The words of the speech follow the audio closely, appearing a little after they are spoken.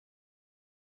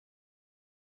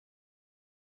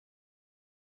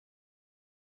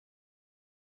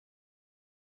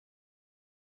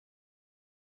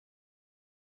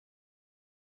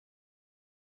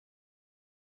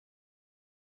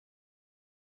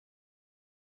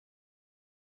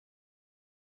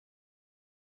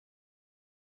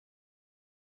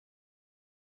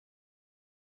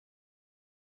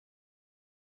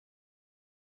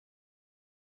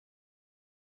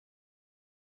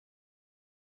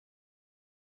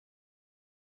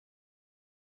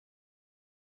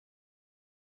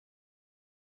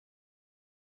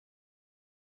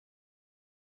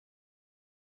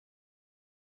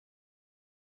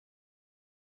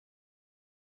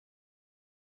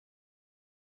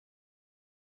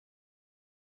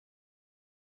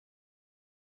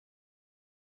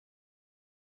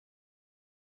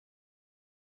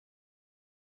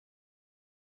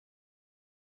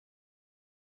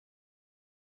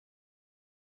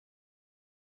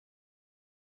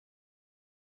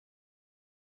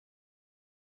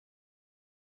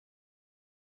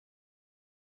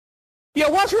Yeah,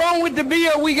 what's wrong with the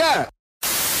beer we got?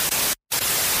 It's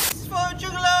for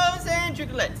juggalos and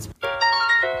juggalettes.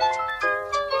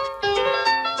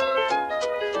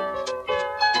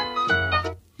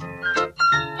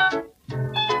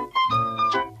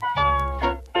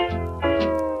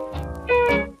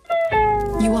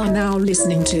 You are now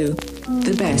listening to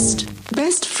the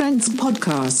Best Friends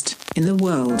podcast in the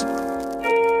world.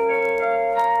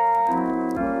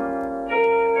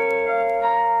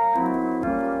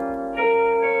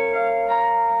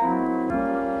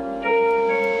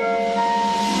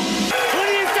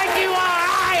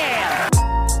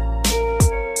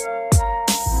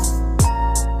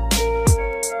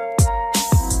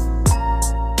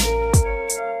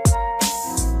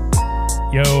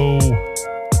 Yo,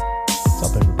 what's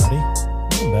up, everybody?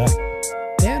 Welcome back.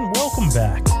 Dan, welcome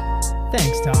back.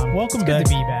 Thanks, Tom. Welcome It's back.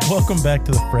 Good to be back. Welcome back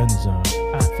to the friend zone.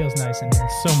 It feels nice in here.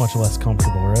 So much less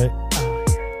comfortable, right?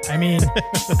 I mean,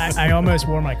 I almost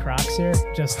wore my Crocs here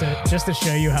just to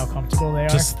show you how comfortable they are.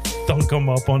 Just thunk them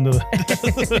up onto the...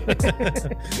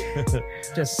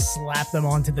 Just slap them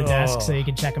onto the desk so you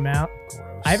can check them out. Gross.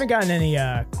 I haven't gotten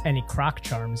any Croc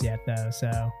charms yet, though, so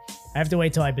I have to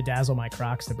wait till I bedazzle my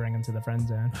Crocs to bring them to the friend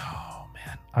zone. Oh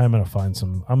man, I'm gonna find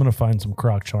some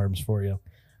Croc charms for you.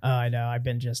 I know. I've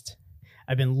been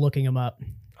looking them up.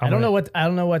 I don't know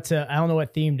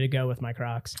what theme to go with my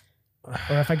Crocs.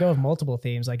 Or if I go with multiple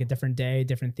themes, like a different day,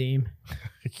 different theme.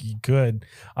 You could.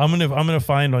 I'm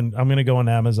gonna go on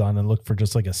Amazon and look for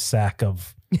just like a sack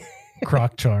of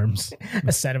Croc charms.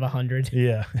 A set of 100.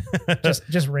 Yeah.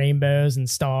 just rainbows and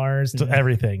stars and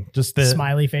everything. Just the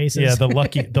smiley faces. Yeah,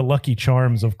 the lucky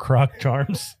charms of Croc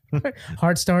charms.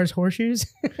 Heart stars, horseshoes.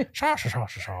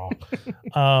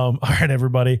 All right,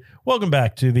 everybody. Welcome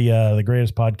back to the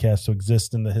greatest podcast to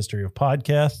exist in the history of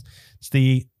podcasts. It's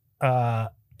the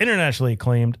internationally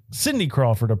acclaimed, Cindy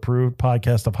Crawford approved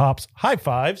podcast of Hops High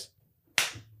Fives.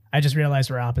 I just realized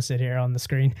we're opposite here on the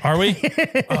screen. Are we?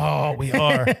 Oh, we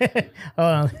are.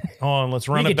 Hold on, let's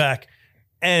run it back.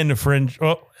 And fringe.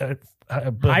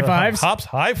 High fives. Hops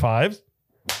High Fives.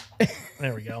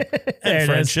 There we go. And There it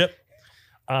friendship.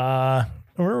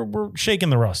 We're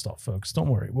shaking the rust off, folks. Don't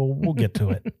worry. We'll get to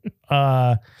it.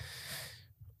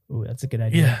 Ooh, that's a good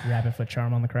idea. Yeah. Rabbit foot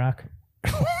charm on the Croc.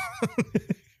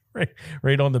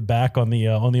 Right on the back on the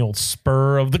old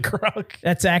spur of the Croc.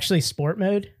 That's actually sport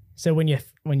mode. So when you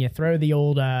throw the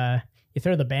old you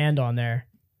throw the band on there,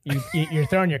 you're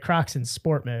throwing your Crocs in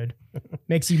sport mode.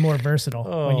 Makes you more versatile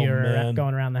when you're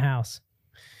going around the house.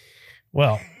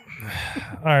 Well,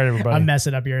 all right, everybody. I'm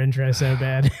messing up your intro so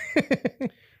bad.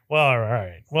 Well, all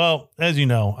right. Well, as you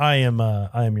know, I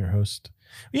am your host.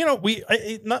 You know,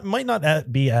 might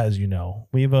not be as you know.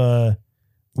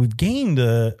 We've gained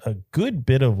a good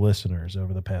bit of listeners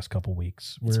over the past couple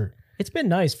weeks. It's been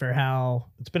nice for how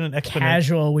it's been an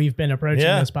casual we've been approaching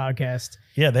this podcast.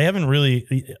 Yeah, they haven't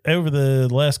really over the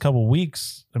last couple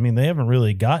weeks. I mean, they haven't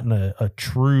really gotten a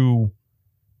true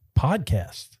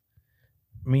podcast.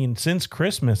 I mean, since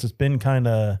Christmas, it's been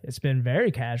very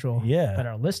casual. Yeah, but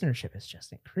our listenership has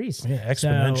just increased. Yeah,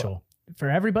 exponential. So for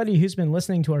everybody who's been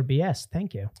listening to our BS,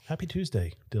 thank you. Happy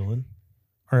Tuesday, Dylan.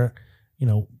 Or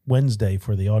Wednesday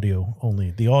for the audiolio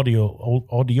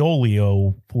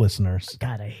listeners.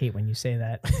 God, I hate when you say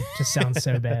that. It just sounds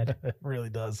so bad. It really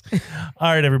does.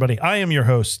 All right, everybody. I am your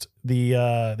host, the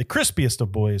crispiest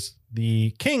of boys,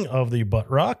 the king of the butt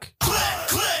rock.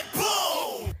 Click,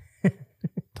 boom.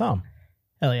 Tom.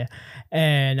 Hell yeah.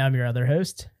 And I'm your other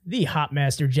host, the Hop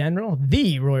Master General,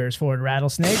 the Royersford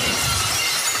Rattlesnake.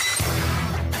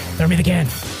 Throw me the can.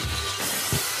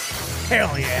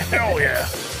 Hell yeah. Hell yeah.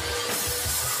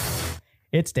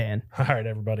 It's Dan. All right,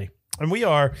 everybody. And we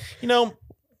are,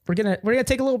 we're gonna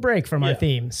take a little break from our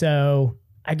theme. So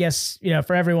I guess,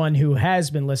 for everyone who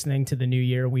has been listening to the new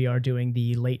year, we are doing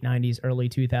the late 90s, early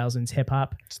 2000s hip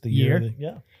hop. It's the year.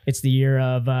 It's the year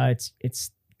of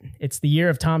it's the year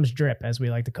of Tom's drip, as we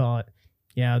like to call it.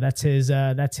 That's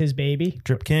his baby.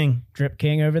 Drip King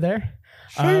over there.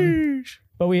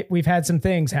 But we've had some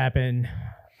things happen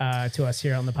to us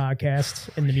here on the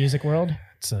podcast in the music world.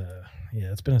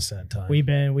 It's been a sad time. We've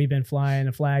been flying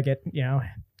a flag at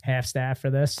half staff for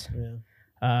this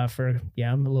for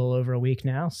a little over a week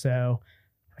now. So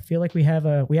I feel like we have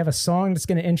a song that's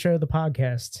going to intro the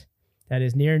podcast that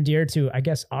is near and dear to, I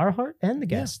guess, our heart and the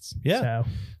guests. Yeah.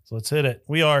 So let's hit it.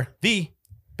 We are the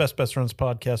best friends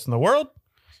podcast in the world.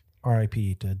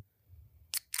 R.I.P. Ted.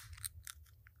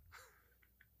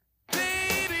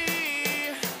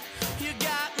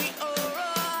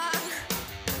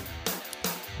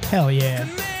 Hell yeah.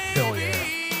 Hell yeah.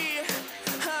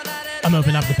 I'm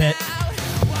opening up the pit.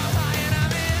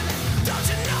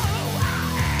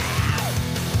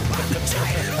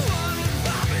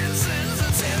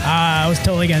 I was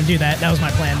totally going to do that. That was my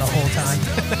plan the whole time.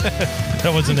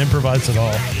 That wasn't improvised at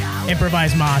all.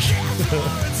 Improvise mosh.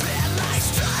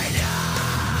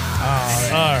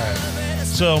 All right.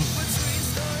 So,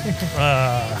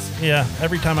 yeah,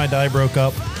 Every Time I Die broke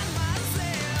up.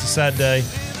 It's a sad day.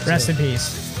 Rest in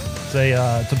peace.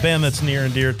 It's a band that's near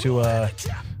and dear to.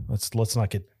 Let's not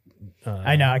get.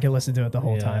 I know I can listen to it the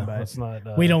whole time, but let's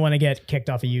not. We don't want to get kicked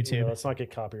off of YouTube. Let's not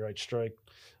get copyright strike.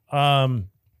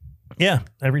 Yeah,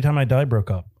 Every Time I Die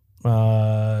broke up.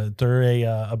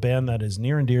 They're a band that is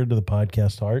near and dear to the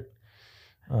podcast heart.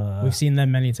 We've seen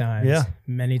them many times. Yeah,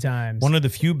 many times. One of the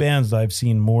few bands that I've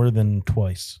seen more than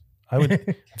twice. I've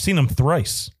seen them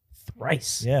thrice.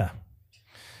 Thrice. Yeah.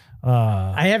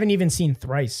 I haven't even seen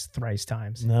thrice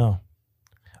times. No.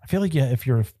 I feel like if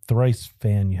you're a Thrice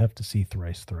fan, you have to see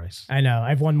thrice. I know. I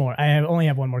have one more. Only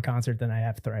have one more concert than I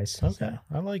have thrice. Okay. So.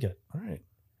 I like it. All right.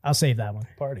 I'll save that one.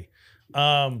 Party.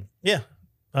 Yeah.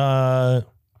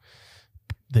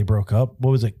 They broke up.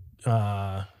 What was it?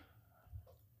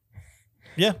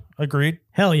 Yeah, agreed.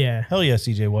 Hell yeah.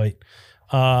 CJ White.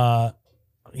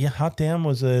 Yeah, Hot Damn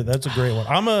that's a great one.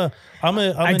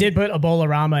 I did put a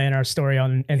Bowl-orama in our story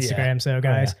on Instagram. Yeah. So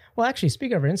guys, well, actually,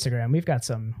 speak over Instagram. We've got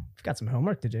some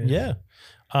homework to do. Yeah.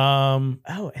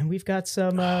 And we've got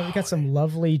some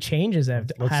lovely changes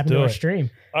that have happened to our stream.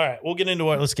 All right, let's get into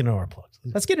our plugs.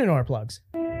 Let's get into our plugs.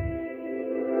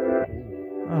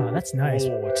 Oh, that's nice.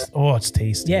 It's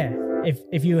tasty. Yeah.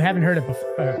 If you haven't heard it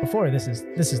before, this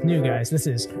is new, guys. This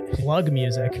is plug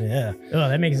music. Yeah. Oh,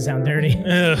 that makes it sound dirty.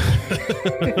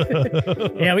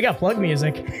 Yeah, we got plug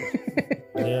music.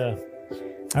 Yeah. All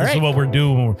right. This is what we're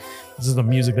doing. This is the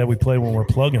music that we play when we're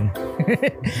plugging.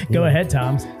 Go ahead,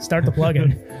 Tom. Start the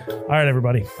plugging. All right,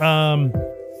 everybody.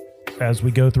 As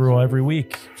we go through every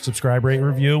week, subscribe, rate,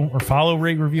 review, or follow,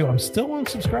 rate, review. I'm still on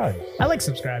subscribe. I like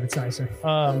subscribe. It's nicer.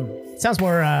 It sounds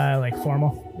more like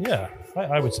formal. Yeah.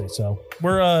 I would say so.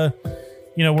 We're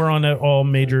we're on all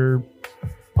major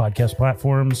podcast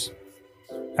platforms: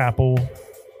 Apple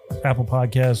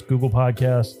Podcasts, Google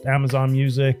Podcasts, Amazon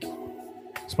Music,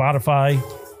 Spotify.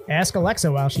 Ask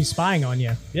Alexa while she's spying on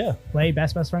you. Yeah, play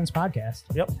Best Friends podcast.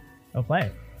 Yep, I'll play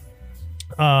it.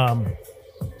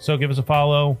 So give us a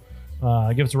follow.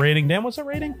 Give us a rating. Dan, what's that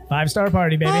rating? 5-star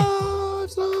party, baby.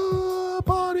 5-star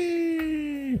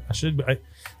party. I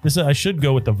should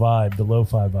go with the vibe, the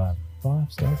lo-fi vibe.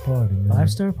 5-star party, man.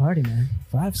 5-star party, man.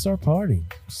 5-star party.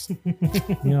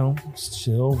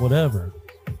 Chill, whatever.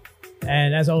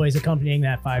 And as always, accompanying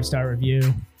that 5-star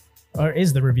review, or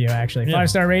is the review actually,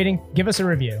 5-star rating, give us a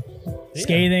review. Yeah.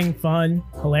 Scathing, fun,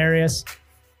 hilarious,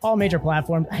 all major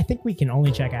platforms. I think we can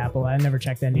only check Apple. I never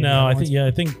checked any. No, I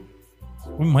think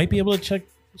we might be able to check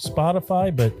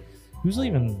Spotify, but who's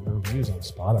leaving reviews on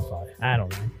Spotify? I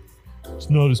don't know.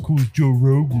 It's not as cool as Joe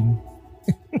Rogan.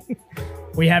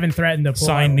 We haven't threatened to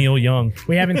pull Neil Young.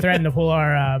 We haven't threatened to pull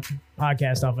our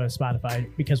podcast off of Spotify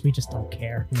because we just don't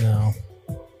care. No.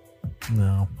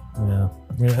 Yeah.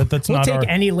 We'll take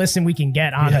any listen we can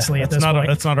get, honestly, at this point.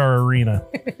 That's not our arena.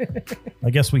 I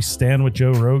guess we stand with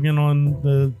Joe Rogan on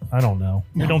the... I don't know.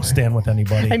 We don't stand with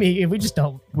anybody. I mean, we just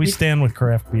don't. We stand with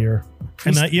craft beer.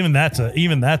 And even that's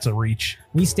a reach.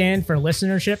 We stand for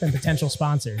listenership and potential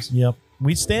sponsors. Yep.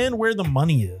 We stand where the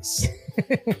money is.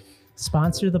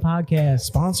 Sponsor the podcast.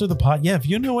 Sponsor the pod. Yeah, if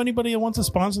you know anybody that wants to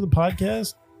sponsor the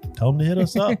podcast, tell them to hit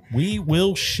us up. We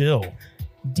will shill.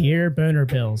 Dear Boner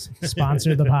Bills,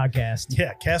 sponsor the podcast.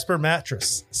 Yeah, Casper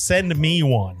Mattress, send me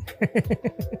one.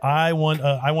 I want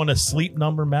a sleep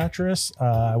number mattress.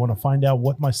 I want to find out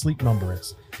what my sleep number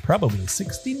is. Probably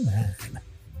 69.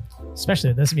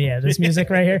 Especially this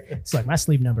music right here. It's like my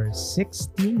sleep number is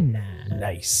 69.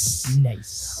 Nice.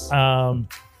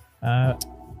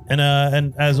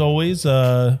 And as always,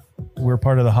 we're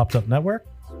part of the Hopped Up Network.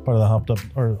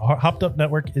 Hopped Up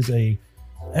Network is a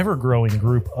ever-growing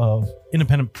group of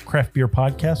independent craft beer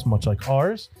podcasts, much like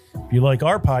ours. If you like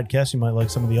our podcast, you might like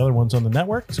some of the other ones on the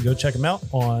network. So go check them out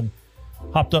on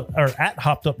Hopped Up or at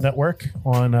Hopped Up Network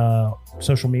on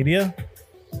social media.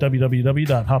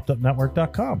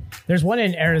 www.hoppedupnetwork.com. There's one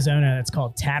in Arizona that's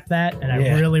called Tap That, and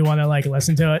I really want to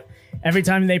listen to it. Every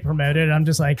time they promote it, I'm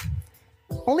just like,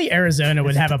 only Arizona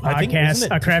would have a podcast,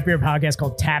 a craft beer podcast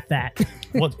called Tap That.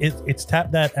 Well, it's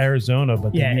Tap That Arizona,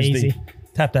 but yeah, easy.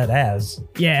 Tap That As.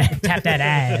 Yeah, Tap That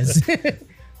As.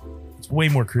 It's way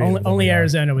more creative. Only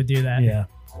Arizona would do that. Yeah.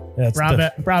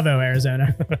 Bravo,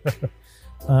 Arizona.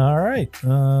 All right.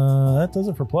 That does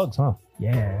it for plugs, huh?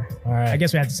 Yeah. All right. I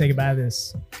guess we have to say goodbye to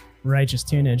this righteous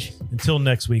tunage. Until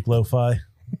next week, Lo-Fi.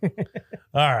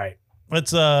 All right.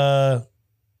 Let's no,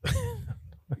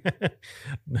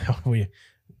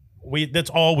 That's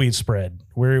all we spread.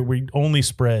 We only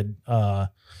spread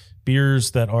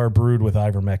beers that are brewed with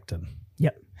ivermectin.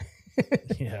 Yep.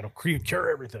 Yeah, it'll cure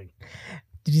everything.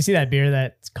 Did you see that beer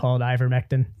that's called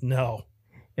ivermectin? No.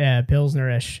 Yeah,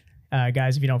 Pilsnerish.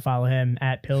 Guys, if you don't follow him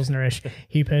at Pilsnerish,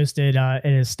 he posted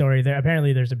in his story there.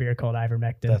 Apparently, there's a beer called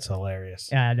ivermectin. That's hilarious.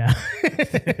 Yeah, I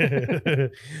know.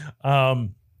 All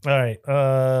right.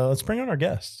 Let's bring on our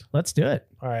guest. Let's do it.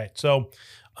 All right. So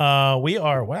we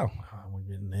are, wow. We're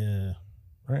getting,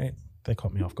 all right. They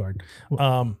caught me off guard.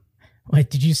 Wait,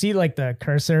 did you see like the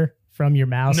cursor from your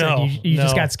mouse? No, you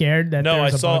just got scared that there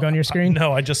was a bug on your screen?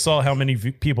 No, I just saw how many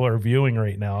people are viewing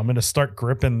right now. I'm going to start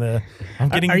gripping I'm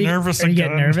getting nervous. Are you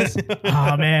getting nervous?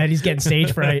 Oh man, he's getting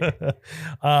stage fright.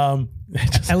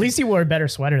 At least he wore a better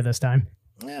sweater this time.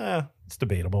 Yeah, it's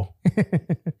debatable.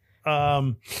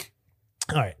 All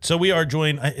right. So we are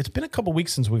joined. It's been a couple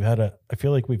weeks since I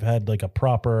feel like we've had like a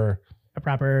proper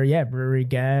brewery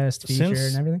guest feature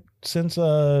and everything. Since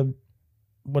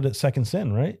Second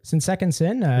Sin, right? Since Second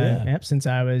Sin, yep. Since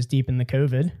I was deep in the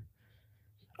COVID.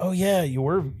 Oh yeah, you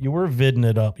were vidding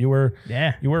it up. You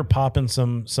were popping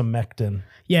some Mectin.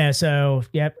 Yeah. So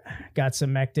got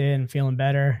some Mectin, feeling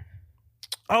better.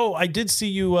 Oh, I did see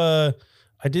you. I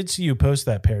did see you post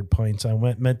that paired pints. I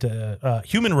meant to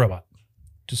Human Robot.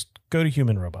 Just go to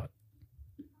Human Robot.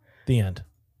 The end.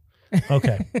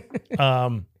 Okay.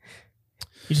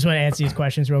 You just want to answer these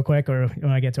questions real quick, or you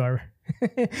want to get to our?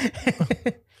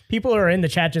 People are in the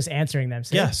chat just answering them.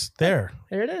 So yes, there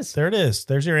it is. There it is.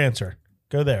 There's your answer.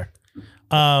 Go there.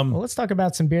 Well, let's talk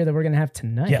about some beer that we're going to have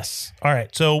tonight. Yes. All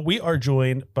right. So we are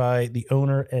joined by the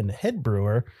owner and head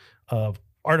brewer of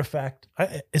Artifact.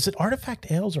 Is it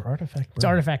Artifact Ales or Artifact Brewing? It's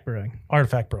Artifact Brewing.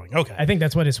 Artifact Brewing. Okay. I think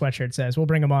that's what his sweatshirt says. We'll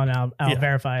bring him on. I'll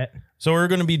verify it. So we're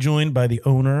going to be joined by the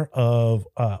owner of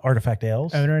Artifact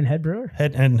Ales. Owner and head brewer.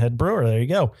 Head brewer. There you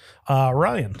go.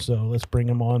 Ryan. So let's bring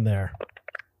him on there.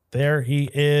 There he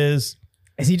is.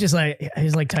 Is he just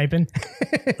he's like typing?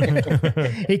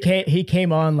 He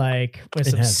came on like with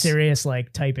some serious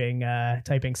like typing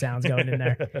sounds going in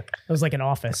there. It was like an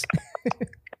office.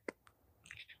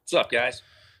 What's up, guys?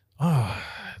 Oh,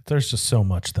 there's just so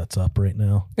much that's up right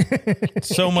now.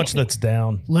 So much that's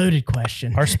down. Loaded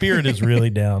question. Our spirit is really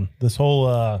down. This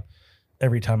whole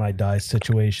every time I die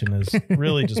situation has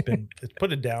really just it's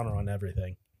put a downer on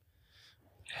everything.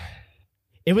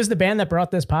 It was the band that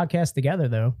brought this podcast together,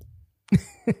 though.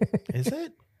 Is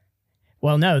it?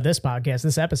 Well, no, this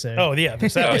episode. Oh, yeah,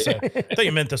 this episode. I thought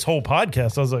you meant this whole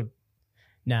podcast. I was like,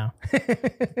 no.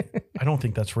 I don't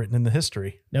think that's written in the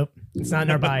history. Nope. It's not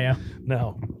in our bio.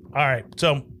 No. All right.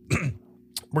 So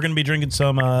we're going to be drinking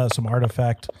some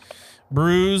Artifact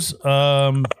brews.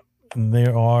 And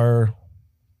they're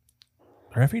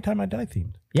Every Time I Die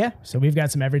themed. Yeah. So we've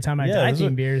got some Every Time I Die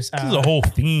themed beers. This is a whole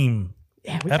theme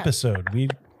episode.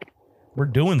 We're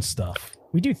doing stuff.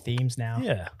 We do themes now.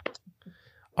 Yeah.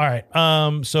 All right.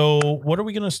 So what are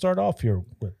we going to start off here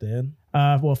with, Dan?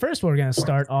 Well, first we're going to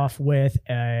start off with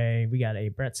we got a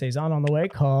Brett Saison on the way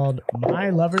called My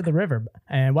Lover the River.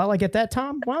 And while I get that,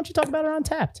 Tom, why don't you talk about our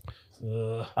Untapped?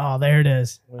 Oh, there it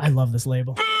is. I love this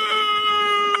label.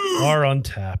 Our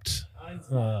Untapped.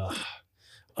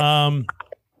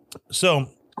 So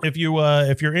if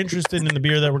you're interested in the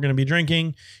beer that we're going to be drinking,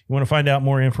 you want to find out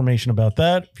more information about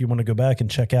that. If you want to go back and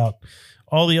check out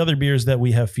all the other beers that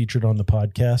we have featured on the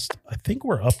podcast, I think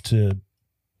we're up to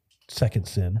Second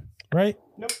Sin, right?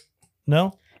 Nope.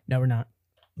 No, we're not.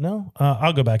 No,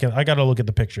 I'll go back and I got to look at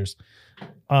the pictures.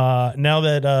 Now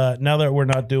that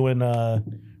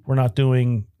we're not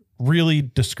doing really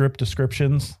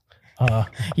descriptions.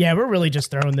 Yeah, we're really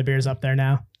just throwing the beers up there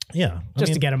now. Yeah, to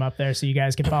get them up there so you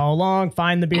guys can follow along,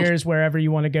 find the beers wherever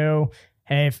you want to go.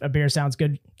 Hey, if a beer sounds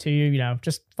good to you,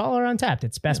 just follow our Untapped.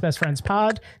 It's Best Friends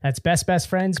Pod. That's Best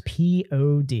Friends Pod.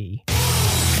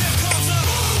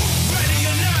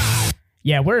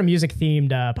 Yeah, we're a music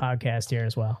themed podcast here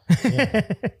as well.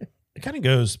 Yeah. It kind of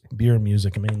goes beer and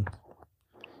music. I mean,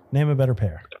 name a better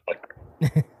pair.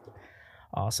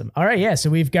 Awesome. All right, yeah. So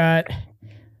we've got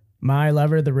My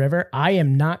Lover the River. I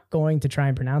am not going to try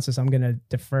and pronounce this. I'm going to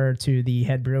defer to the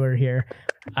head brewer here.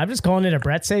 I'm just calling it a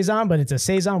Brett Saison, but it's a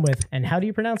Saison with, and how do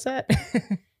you pronounce that?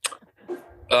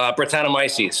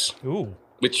 Brettanomyces. Ooh.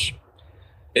 Which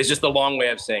is just a long way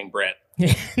of saying Brett.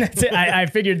 That's it. I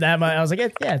figured that. I was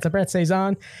like, it's a Brett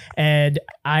Saison, and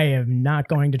I am not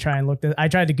going to try and look this. I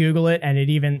tried to Google it, and it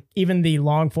even the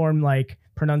long form like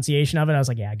pronunciation of it, I was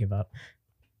like, I give up.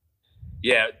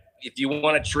 Yeah, if you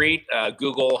want a treat,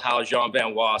 Google how Jean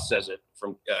Benoit says it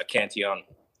from Cantillon.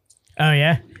 Oh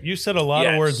yeah, you said a lot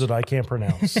of words that I can't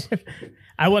pronounce.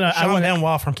 I want Jean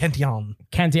Benoit from Cantillon.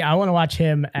 Kenty. I want to watch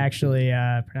him actually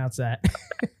pronounce that.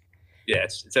 Yeah,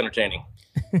 it's entertaining.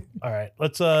 All right,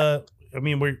 let's. I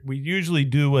mean, we usually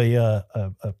do a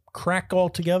crack all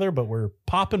together, but we're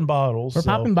popping bottles. We're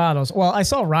popping bottles. Well, I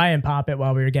saw Ryan pop it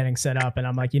while we were getting set up, and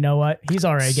I'm like, you know what? He's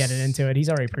already getting into it. He's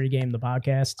already pre-gamed the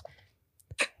podcast.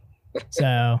 So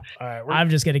all right, I'm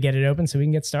just gonna get it open so we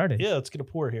can get started. Yeah, let's get a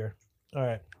pour here. All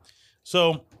right.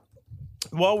 So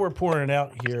while we're pouring it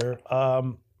out here,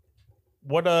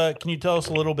 what can you tell us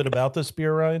a little bit about this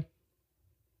beer, Ryan?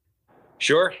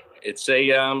 Sure. It's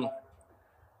a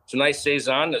nice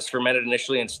saison that's fermented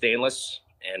initially in stainless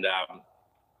and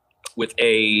with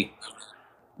a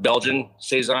Belgian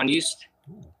saison yeast,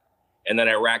 and then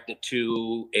I racked it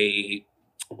to a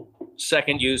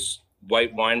second use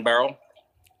white wine barrel.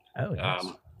 Oh, nice.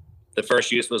 The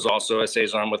first use was also a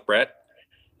saison with Brett,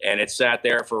 and it sat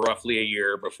there for roughly a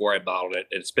year before I bottled it.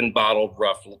 It's been bottled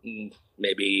roughly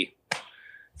maybe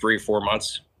 3-4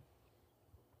 months.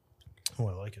 Oh,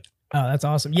 I like it. Oh, that's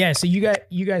awesome. Yeah. So you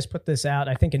guys put this out,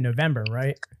 I think, in November,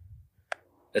 right?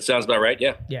 That sounds about right.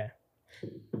 Yeah. Yeah.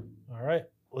 All right,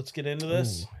 let's get into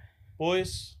this,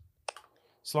 boys.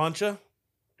 Slancha.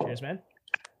 Cheers, man.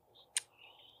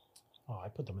 Oh, I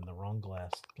put them in the wrong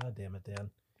glass. God damn it, Dan.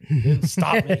 You didn't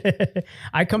stop me.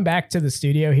 I come back to the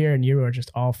studio here and you are just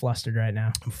all flustered right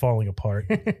now. I'm falling apart.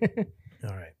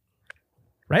 All right.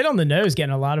 Right on the nose,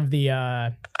 getting a lot of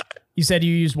the, you said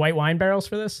you used white wine barrels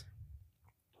for this?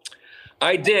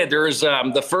 I did. There's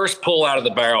the first pull out of the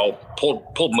barrel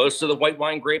pulled most of the white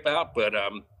wine grape out, but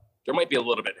there might be a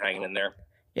little bit hanging in there.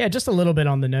 Yeah, just a little bit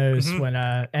on the nose when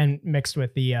and mixed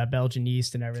with the Belgian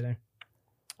yeast and everything.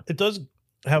 It does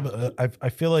have I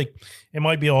feel like it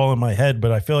might be all in my head,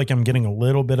 but I feel like I'm getting a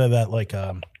little bit of that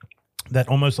that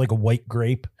almost like a white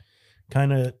grape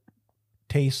kind of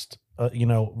taste,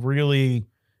 really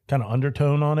kind of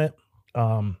undertone on it.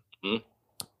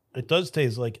 It does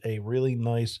taste like a really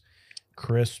nice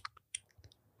crisp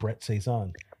Brett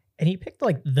saison. And he picked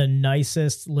like the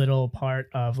nicest little part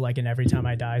of like an Every Time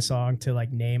I Die song to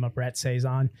like name a Brett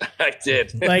saison. I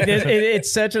did. Like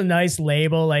it's such a nice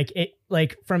label.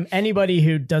 Like from anybody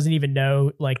who doesn't even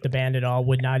know like the band at all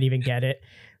would not even get it.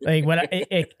 Like when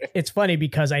it's funny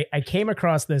because I came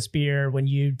across this beer when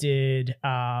you did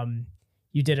an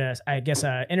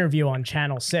interview on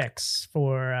Channel 6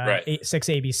 for 6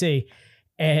 ABC.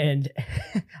 And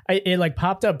it like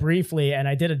popped up briefly and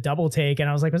I did a double take and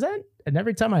I was like, was that an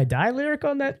Every Time I Die lyric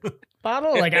on that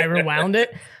bottle? Like I rewound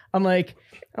it. I'm like,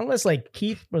 unless like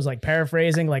Keith was like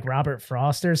paraphrasing like Robert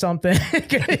Frost or something.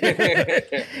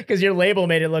 Because your label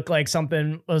made it look like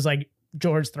something was like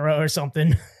George Thoreau or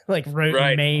something like wrote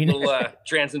in Maine. Little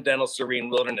transcendental serene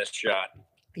wilderness shot.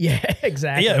 Yeah,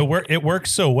 exactly. Yeah, it works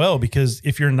so well because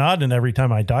if you're not an Every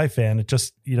Time I Die fan, it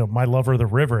just, My Lover of the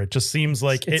River, it just seems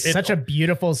like it's such a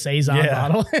beautiful saison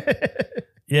bottle.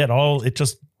 Yeah,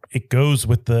 it goes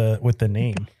with the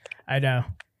name. I know.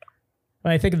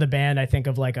 When I think of the band, I think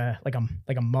of like a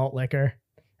malt liquor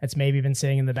that's maybe been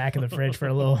sitting in the back of the fridge for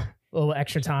a little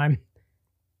extra time.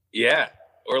 Yeah,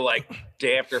 or like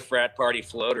day after frat party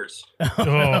floaters.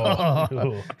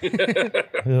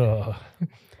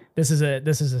 This is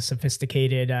a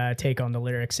sophisticated take on the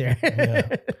lyrics here.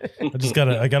 Yeah.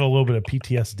 I got a little bit of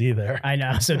PTSD there. I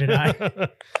know, so did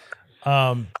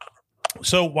I.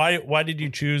 So why did you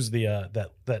choose the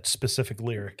that specific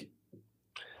lyric?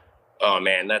 Oh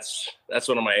man, that's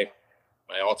one of my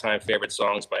all-time favorite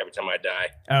songs by Every Time I Die.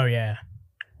 Oh yeah.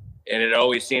 And it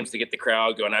always seems to get the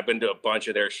crowd going. I've been to a bunch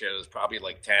of their shows, probably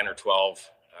like 10 or 12.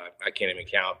 I can't even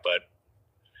count, but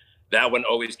that one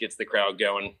always gets the crowd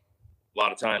going. A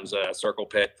lot of times circle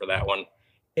pit for that one.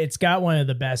 It's got one of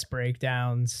the best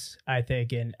breakdowns, I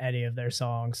think, in any of their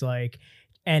songs.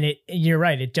 You're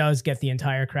right, it does get the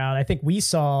entire crowd. I think when we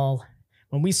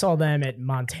saw them at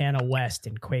Montana West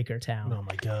in Quakertown. Oh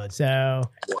my God. So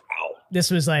wow. This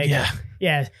was like,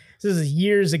 yeah, this is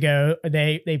years ago.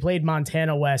 They played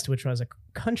Montana West, which was a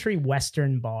country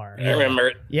western bar. I remember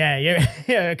it. Yeah.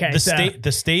 Okay.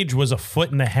 The stage was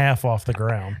 1.5 feet off the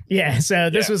ground. Yeah. So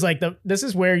this was like this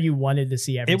is where you wanted to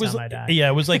see Every Time I Die. Yeah.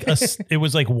 It was like it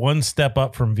was like one step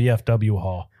up from VFW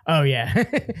Hall. Oh yeah.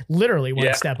 Literally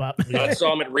one step up. I saw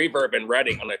them at Reverb in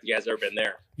Reading. I don't know if you guys ever been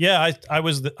there. Yeah. I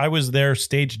was there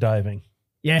stage diving.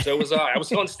 Yeah. So was I. I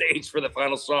was on stage for the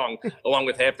final song along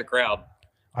with half the crowd.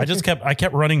 I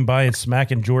kept running by and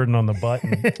smacking Jordan on the butt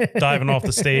and diving off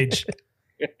the stage.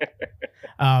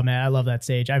 Oh man, I love that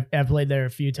stage. I've played there a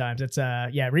few times. It's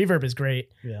Reverb is great.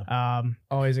 Yeah.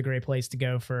 Always a great place to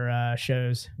go for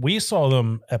shows. We saw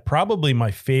them at probably my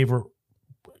favorite,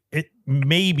 it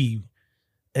maybe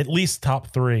at least top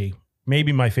 3,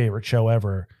 maybe my favorite show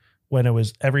ever, when it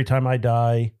was Every Time I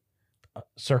Die,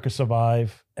 Circus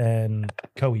Survive, and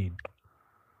Coheed.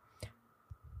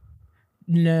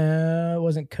 No, it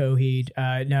wasn't Coheed.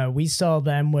 No, we saw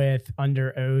them with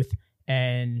Under Oath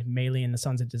and Melee and the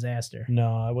Sons of Disaster.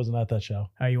 No, I wasn't at that show.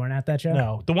 Oh, you weren't at that show?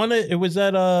 No, the one that it was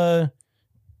at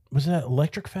was that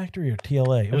Electric Factory or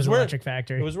TLA? It was Electric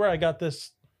Factory. It was where I got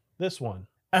this one.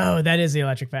 Oh, that is the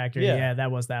Electric Factory. Yeah. Yeah,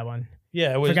 that was that one.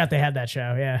 Yeah, it was. Forgot they had that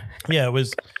show. Yeah. Yeah, it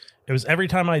was Every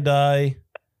Time I Die.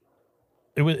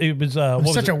 It was what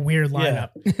was such it? a weird lineup.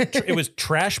 Yeah. It was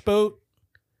Trash Boat.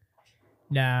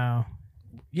 No.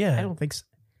 Yeah. I don't think so.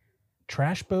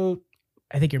 Trash Boat.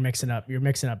 I think you're mixing up. You're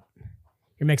mixing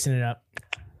it up.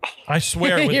 I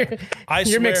swear it was,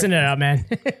 you're mixing it up, man.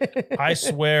 I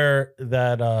swear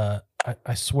that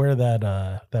I swear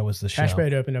that that was the show. Trash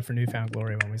Boat opened up for Newfound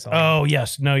Glory when we saw it. Oh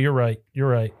yes. No, you're right.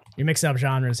 You're mixing up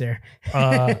genres here.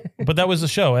 But that was the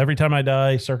show. Every Time I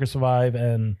Die, Circus Survive,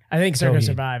 and I think Circus Coheed.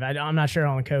 Survive. I'm not sure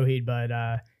on Coheed, but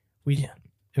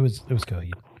it was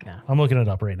Coheed. No. I'm looking it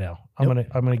up right now. I'm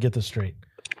gonna get this straight.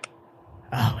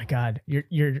 Oh my God,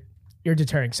 you're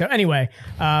deterring. So anyway,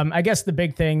 I guess the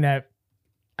big thing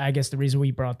the reason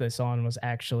we brought this on was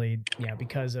actually,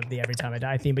 because of the Every Time I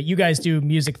Die theme. But you guys do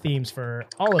music themes for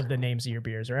all of the names of your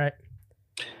beers, right?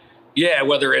 Yeah,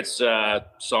 whether it's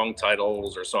song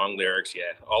titles or song lyrics,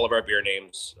 all of our beer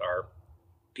names are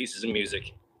pieces of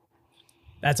music.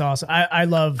 That's awesome. I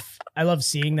love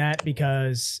seeing that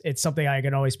because it's something I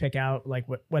can always pick out. Like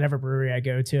whatever brewery I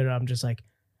go to, and I'm just like,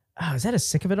 oh, is that a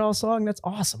Sick of It All song? That's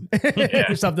awesome.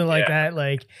 Or something like that.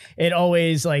 Like it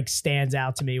always like stands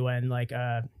out to me when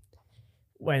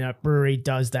when a brewery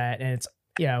does that. And it's,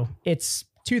 it's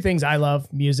two things I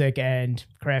love, music and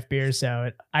craft beer.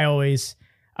 So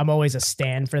I'm always a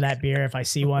stand for that beer. If I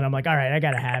see one, I'm like, all right, I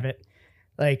got to have it.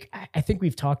 Like, I think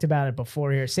we've talked about it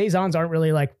before here. Saisons aren't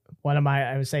really like one of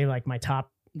I would say like my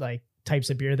top like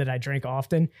types of beer that I drink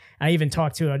often. I even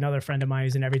talked to another friend of mine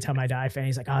who's an Every Time I Die fan.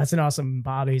 He's like, oh, it's an awesome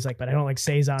bottle. He's like, but I don't like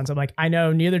Saisons. I'm like, I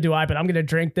know, neither do I, but I'm going to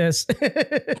drink this.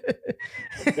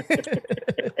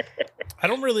 I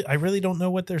really don't know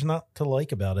what there's not to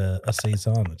like about a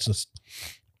Saison. It's just,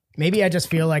 maybe I just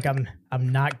feel like I'm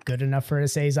not good enough for a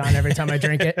Saison every time I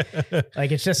drink it.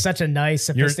 Like it's just such a nice,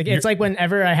 sophisticated. It's like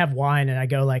whenever I have wine and I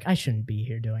go like, I shouldn't be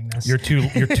here doing this. You're too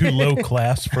low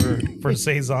class for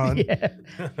Saison. Yeah.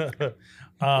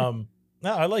 No,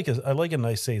 I like a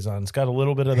nice Saison. It's got a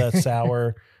little bit of that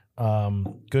sour,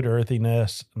 good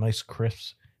earthiness, nice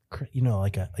crisp. Like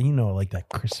that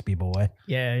crispy boy.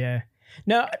 Yeah, yeah.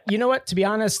 No, you know what? To be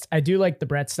honest, I do like the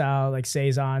Brett style, like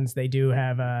Saisons. They do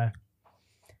have a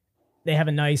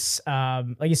nice,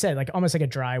 like you said, like almost like a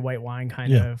dry white wine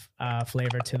kind of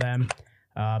flavor to them.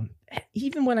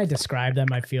 Even when I describe them,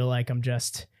 I feel like I'm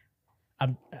just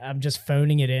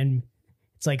phoning it in.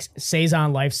 It's like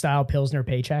Saison lifestyle Pilsner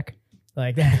paycheck.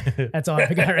 Like that's all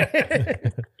I got.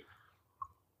 Right.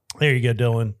 There you go,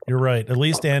 Dylan. You're right. At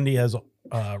least Andy has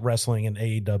wrestling in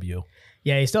AEW.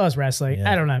 Yeah, he still has wrestling.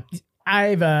 Yeah. I don't know.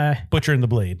 I've Butcher and the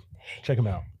Blade. Check him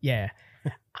out. Yeah.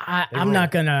 I'm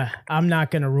not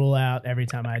gonna rule out Every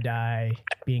Time I Die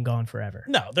being gone forever.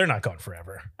 No, they're not gone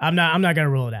forever. I'm not gonna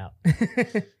rule it out.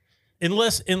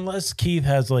 unless Keith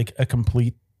has like a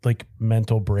complete like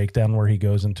mental breakdown where he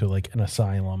goes into like an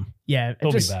asylum. Yeah,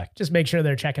 he'll be back. Just make sure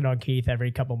they're checking on Keith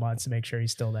every couple months to make sure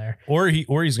he's still there. Or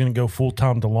he's gonna go full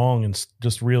Tom DeLonge and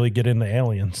just really get into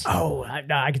aliens. Oh,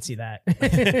 I could see that.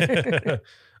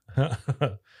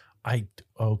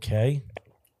 Okay.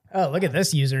 Oh, look at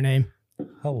this username.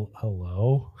 Hello.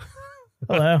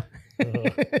 Hello.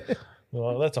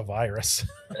 Well, that's a virus.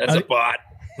 That's a bot.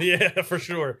 Yeah, for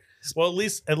sure. Well, at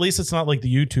least it's not like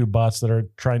the YouTube bots that are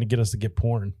trying to get us to get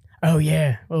porn. Oh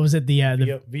yeah. What was it? The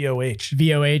VOH.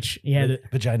 VOH. Yeah.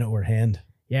 Vagina or hand.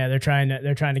 Yeah, they're trying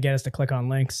to get us to click on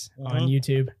links on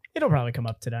YouTube. It'll probably come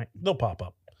up tonight. They'll pop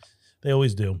up. They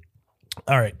always do.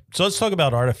 All right. So let's talk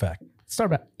about Artifact. Let's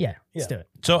do it.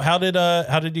 So how did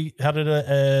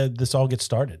this all get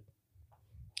started?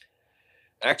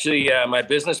 Actually, my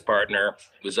business partner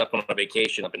was up on a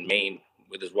vacation up in Maine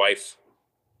with his wife.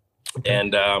 Okay.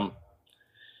 And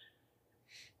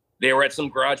they were at some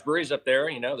garage breweries up there.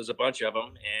 There's a bunch of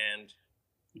them. And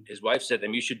his wife said to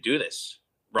him, you should do this.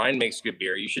 Ryan makes good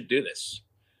beer. You should do this.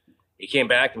 He came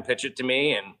back and pitched it to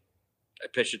me, and I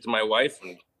pitched it to my wife,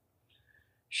 and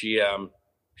she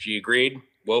agreed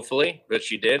woefully, but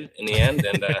she did in the end.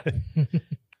 And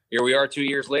here we are 2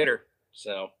 years later.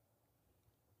 So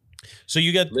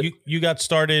you got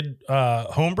started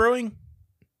home brewing?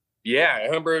 Yeah, I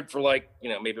homebrewed for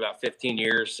maybe about 15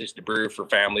 years. I used to brew for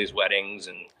families, weddings,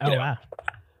 and wow.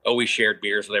 Always shared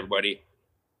beers with everybody.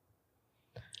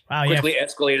 Wow, quickly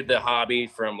escalated the hobby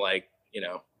from like,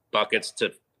 buckets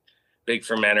to big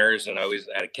fermenters, and I always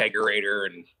had a kegerator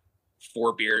and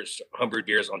 4 beers, homebrew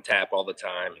beers on tap all the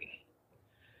time. And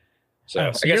so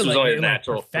I guess it was only a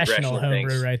natural professional progression of homebrew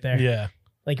things. right there. Yeah.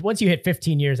 Like once you hit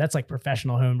 15 years, that's like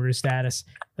professional homebrew status.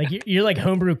 Like you're like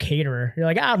homebrew caterer. You're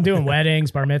like, I'm doing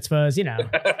weddings, bar mitzvahs,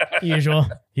 usual.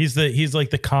 He's like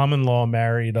the common law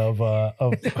married of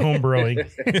homebrewing.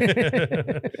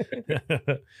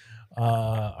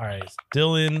 All right.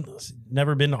 Dylan,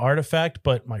 never been to Artifact,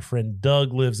 but my friend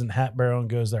Doug lives in Hatboro and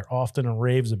goes there often and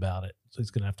raves about it. So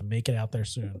he's going to have to make it out there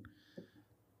soon.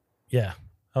 Yeah.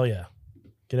 Hell yeah.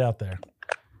 Get out there.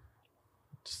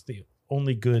 It's the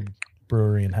only good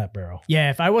brewery in Hatboro. Yeah,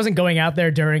 if I wasn't going out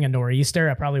there during a nor'easter,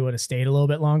 I probably would have stayed a little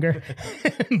bit longer.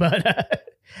 But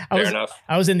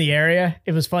I was in the area.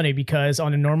 It was funny because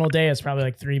on a normal day, it's probably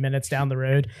like 3 minutes down the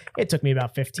road. It took me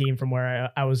about 15 from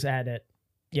where I was at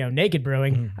Naked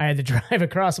Brewing. Mm-hmm. I had to drive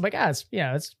across. I'm like,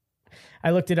 it's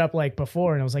I looked it up like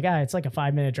before and I was like, it's like a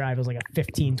 5-minute drive. It was like a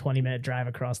 15, 20-minute drive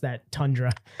across that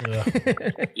tundra.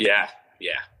 Yeah.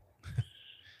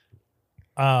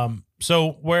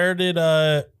 So where did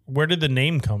the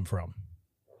name come from?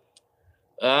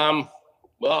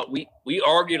 Well, we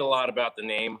argued a lot about the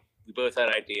name. We both had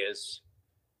ideas,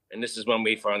 and this is when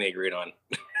we finally agreed on.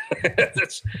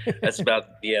 That's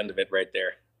about the end of it right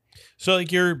there. So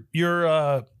like your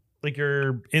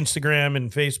Instagram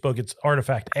and Facebook, it's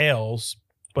Artifact Ales,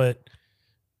 but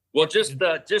just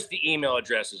the email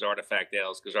address is Artifact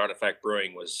Ales because Artifact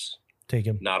Brewing was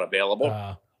taken, not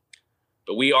available.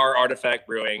 But we are Artifact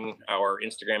Brewing. Our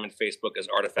Instagram and Facebook is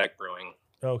Artifact Brewing.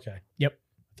 Okay. Yep. I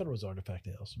thought it was Artifact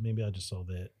Ales. Maybe I just saw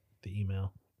the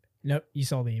email. Nope, you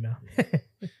saw the email.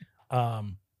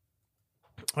 All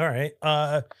right.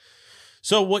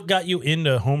 So what got you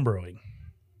into homebrewing?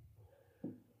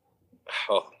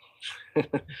 Oh,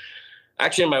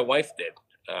 actually, my wife did.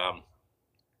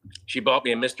 She bought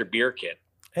me a Mr. Beer kit.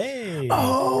 Hey.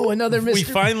 Oh, another Mr. We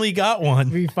finally got one.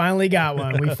 We finally got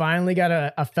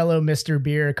a fellow Mr.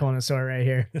 Beer connoisseur right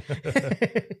here.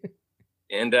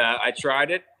 And I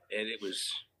tried it, and it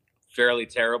was fairly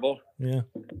terrible. Yeah.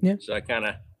 So I kind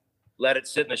of let it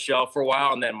sit in the shelf for a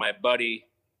while, and then my buddy,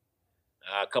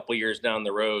 a couple years down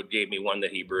the road, gave me one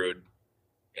that he brewed,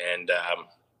 and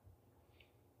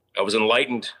I was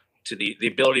enlightened to the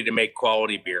ability to make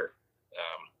quality beer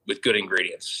with good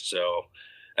ingredients. So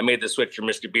I made the switch from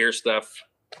Mr. Beer stuff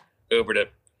over to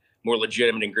more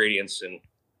legitimate ingredients, and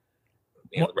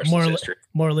the rest is history.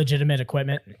 More legitimate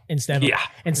equipment instead of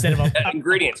a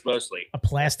ingredients mostly a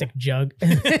plastic jug.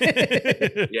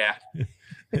 Yeah.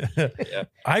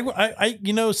 I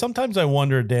sometimes I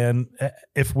wonder, Dan,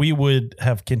 if we would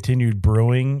have continued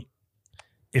brewing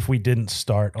if we didn't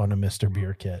start on a Mr.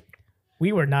 Beer kit.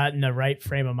 We were not in the right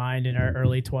frame of mind in our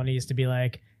early 20s to be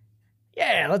like,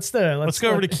 yeah, let's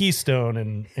go over to Keystone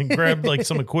and grab like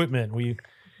some equipment. We're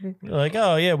like,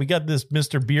 oh yeah, we got this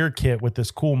Mr. Beer kit with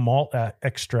this cool malt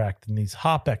extract and these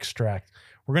hop extracts.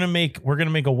 We're gonna make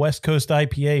a West Coast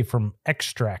IPA from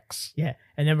extracts. Yeah,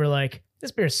 and then we're like,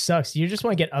 this beer sucks. You just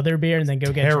want to get other beer and then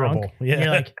go get Terrible. drunk. Yeah. And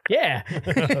you're like, yeah,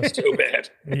 So bad.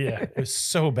 Yeah, it was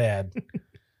so bad.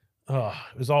 Oh,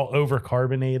 it was all over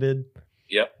carbonated.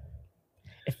 Yep.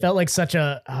 It felt like such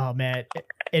a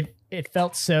it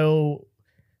felt so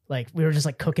like we were just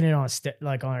like cooking it on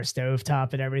on our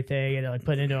stovetop and everything, and like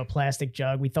put it into a plastic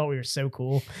jug. We thought we were so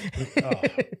cool.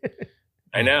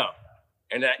 I know,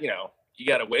 and that you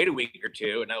got to wait a week or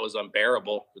two, and that was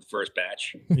unbearable with the first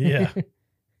batch. Yeah.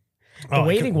 The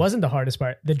waiting wasn't the hardest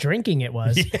part. The drinking it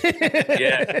was.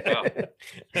 Yeah.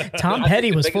 Tom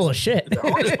Petty was full of shit. The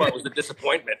hardest part was the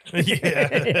disappointment.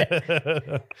 Yeah.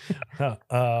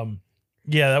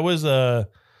 Yeah, that was and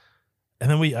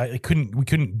then we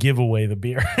couldn't give away the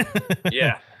beer.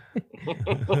 Yeah.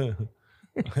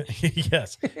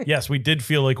 Yes, we did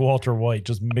feel like Walter White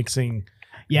just mixing.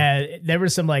 Yeah, there were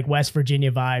some like West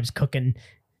Virginia vibes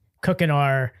cooking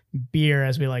our beer,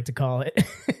 as we like to call it.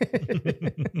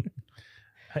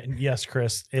 Yes,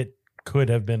 Chris, it could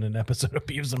have been an episode of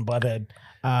Beavis and Butthead.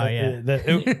 Oh yeah.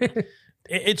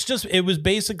 It was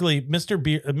basically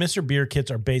Mr. Beer kits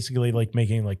are basically like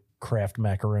making like Kraft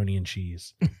macaroni and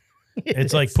cheese.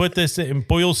 It's like put this in,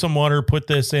 boil some water, put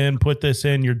this in,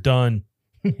 you're done.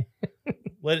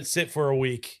 Let it sit for a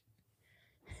week.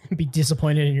 Be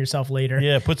disappointed in yourself later.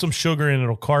 Yeah, put some sugar in,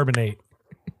 it'll carbonate.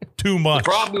 Too much. The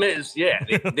problem is,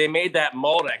 they made that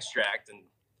malt extract and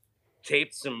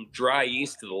taped some dry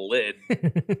yeast to the lid,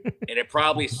 and it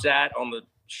probably sat on the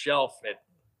shelf at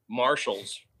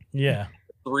Marshall's. Yeah.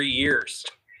 3 years.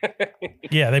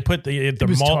 Yeah, they put the It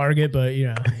was malt Target, but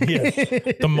yeah,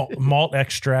 the malt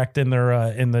extract in their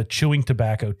in the chewing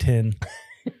tobacco tin.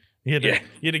 You had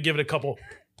to give it a couple.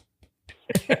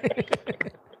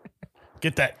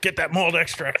 Get that malt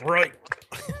extract right.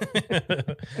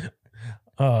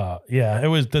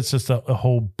 That's just a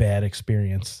whole bad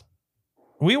experience.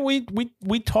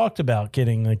 We talked about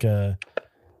getting like a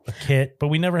kit, but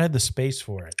we never had the space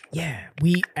for it. yeah,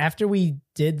 after we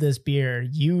did this beer,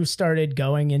 you started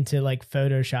going into like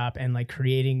Photoshop and like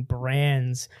creating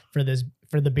brands for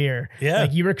the beer. Yeah.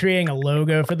 Like you were creating a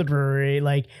logo for the brewery.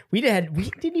 Like we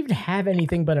didn't even have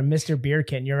anything but a Mr. Beer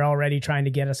kit, and you're already trying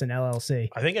to get us an LLC.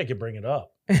 I think I could bring it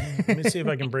up. Let me see if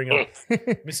I can bring up.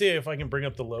 Let me see if I can bring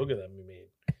up the logo that we made.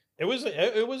 It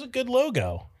was a good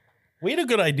logo. We had a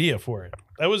good idea for it.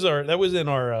 That was in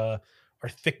our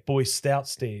thick boy stout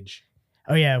stage.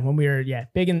 Oh yeah, when we were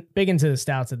big into the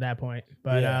stouts at that point.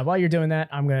 But while you're doing that,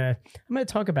 I'm gonna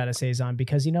talk about a saison,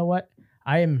 because you know what,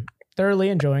 I am thoroughly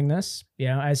enjoying this. You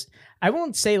know, as I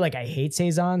won't say like I hate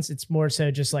saisons. It's more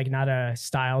so just like not a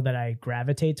style that I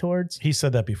gravitate towards. He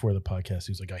said that before the podcast.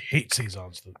 He was like, I hate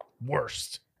saisons, the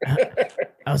worst.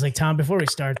 I was like, Tom, before we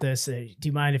start this, do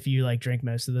you mind if you like drink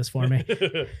most of this for me?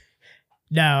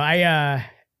 No,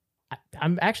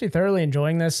 I'm actually thoroughly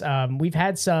enjoying this. We've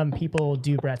had some people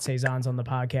do Brett Saisons on the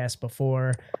podcast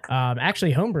before.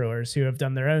 Actually, homebrewers who have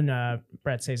done their own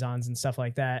Brett Saisons and stuff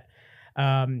like that,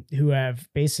 who have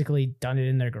basically done it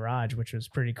in their garage, which was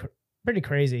pretty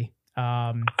crazy.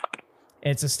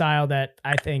 It's a style that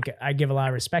I think I give a lot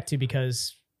of respect to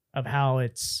because of how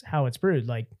it's brewed.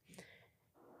 Like,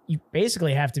 you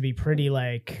basically have to be pretty,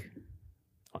 like,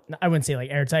 I wouldn't say like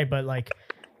airtight, but like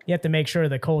you have to make sure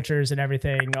the cultures and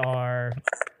everything are,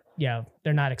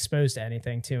 they're not exposed to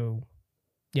anything to,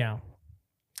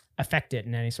 affect it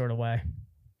in any sort of way.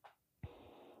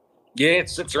 Yeah, it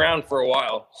sits around for a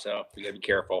while, so you gotta be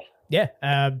careful. Yeah,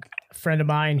 a friend of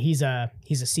mine, he's a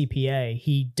CPA.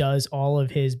 He does all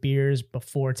of his beers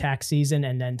before tax season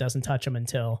and then doesn't touch them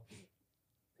until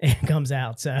it comes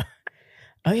out. So,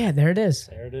 oh yeah, there it is.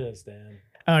 There it is, Dan.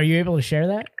 Oh, are you able to share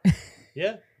that?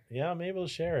 Yeah, I'm able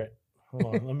to share it. Hold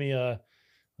on, let me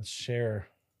let's share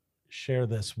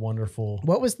this wonderful.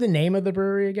 What was the name of the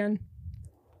brewery again?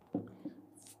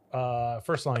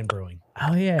 First Line Brewing.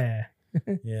 Oh yeah.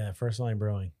 Yeah, First Line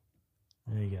Brewing.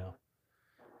 There you go.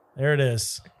 There it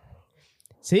is.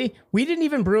 See, we didn't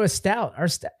even brew a stout.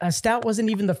 A stout wasn't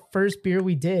even the first beer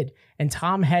we did, and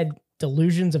Tom had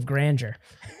delusions of grandeur.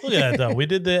 Look at that though. We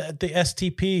did the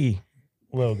STP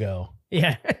logo.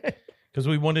 Yeah. Because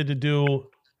we wanted to do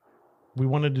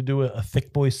a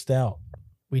thick boy stout.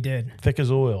 We did. Thick as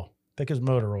oil. Thick as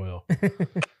motor oil.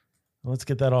 Let's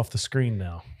get that off the screen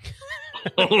now.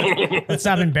 Let's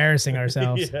stop embarrassing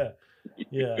ourselves.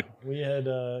 Yeah. We had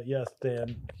yes,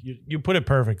 Dan. You put it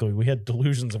perfectly. We had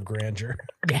delusions of grandeur.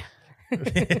 Yeah.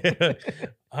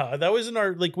 That was in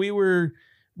our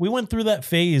we went through that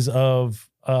phase of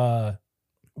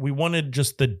we wanted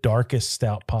just the darkest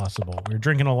stout possible. We were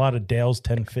drinking a lot of Dale's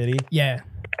 1050. Yeah.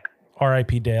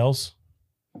 R.I.P. Dale's.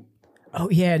 Oh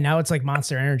yeah, now it's like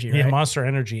Monster Energy, right? Yeah, Monster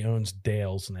Energy owns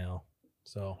Dale's now.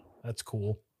 So that's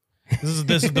cool.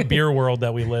 This is the beer world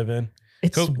that we live in.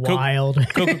 It's wild.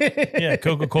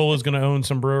 Coca-Cola is going to own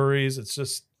some breweries. It's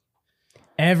just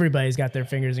everybody's got their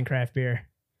fingers in craft beer.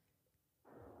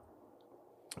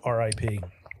 R.I.P.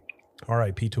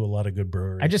 to a lot of good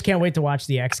breweries. I just can't wait to watch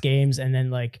the X Games and then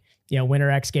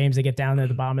Winter X Games. They get down to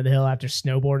the bottom of the hill after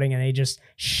snowboarding and they just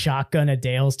shotgun a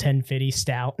Dale's 1050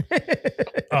 stout.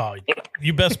 Oh,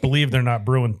 you best believe they're not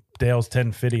brewing Dale's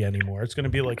 1050 anymore. It's going to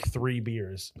be like 3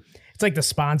 beers. It's like the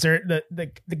sponsor,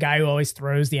 the guy who always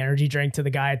throws the energy drink to the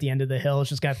guy at the end of the hill. It's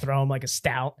just got to throw him like a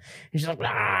stout. He's just like,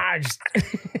 I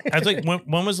was like,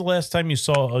 when was the last time you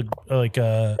saw one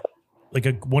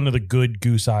of the good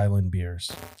Goose Island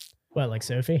beers? What, like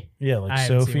Sophie? Yeah, like I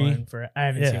Sophie. I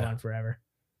haven't seen one forever.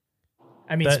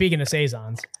 I mean, speaking of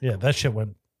saisons. Yeah, that shit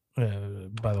went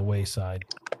by the wayside.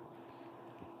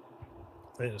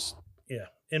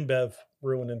 InBev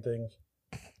ruining things.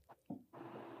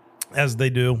 As they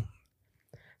do.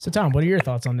 So Tom, what are your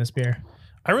thoughts on this beer?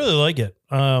 I really like it.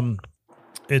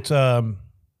 It's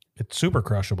super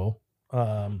crushable.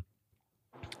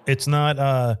 It's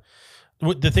not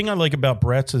the thing I like about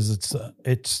Brett's is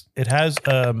it has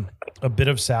a bit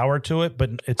of sour to it,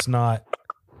 but it's not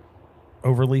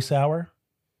overly sour.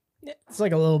 It's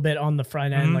like a little bit on the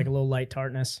front end, like a little light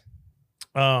tartness.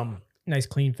 Nice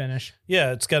clean finish.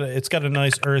 Yeah, it's got a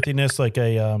nice earthiness, like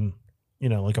a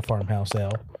like a farmhouse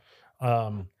ale.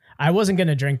 I wasn't going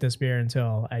to drink this beer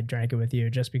until I drank it with you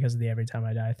just because of the Every Time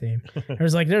I Die theme. I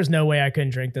was like, there's no way I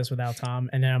couldn't drink this without Tom.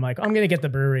 And then I'm like, I'm going to get the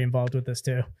brewery involved with this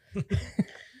too.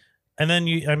 And then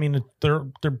they're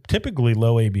typically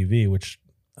low ABV, which,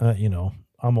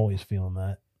 I'm always feeling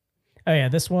that. Oh yeah.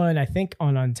 This one, I think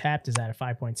on Untapped is at a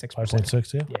 5.6%.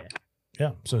 5.6. Yeah. Yeah.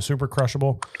 Yeah. So super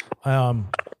crushable.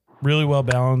 Really well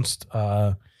balanced.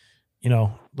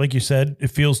 Like you said, it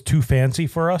feels too fancy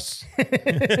for us.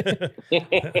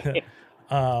 Yeah,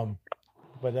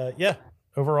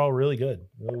 overall, really good.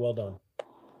 Really well done.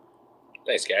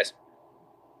 Thanks, guys.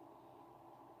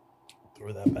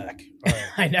 Throw that back. All right.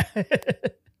 I know.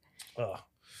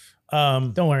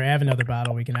 Don't worry, I have another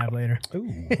bottle we can have later.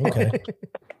 Ooh, okay.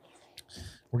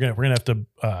 We're gonna have to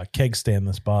keg stand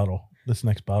this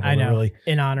next bottle. I know. Really,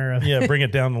 in honor of bring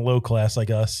it down to low class like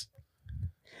us.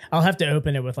 I'll have to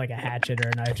open it with like a hatchet or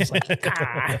a knife, just like.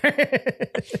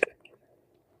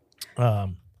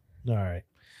 All right.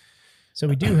 So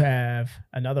we do have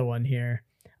another one here,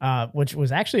 which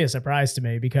was actually a surprise to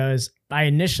me because I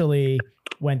initially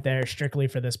went there strictly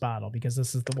for this bottle because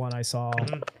this is the one I saw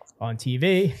on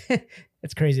TV.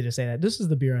 It's crazy to say that. This is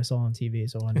the beer I saw on TV,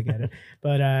 so I wanted to get it.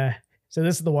 But so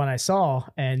this is the one I saw,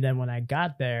 and then when I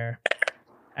got there,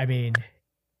 I mean,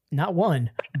 not one,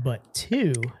 but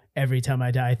two Every Time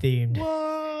I Die themed.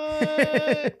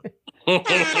 What?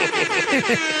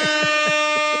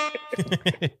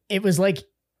 It was like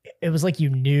you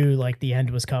knew like the end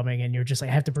was coming, and you're just like,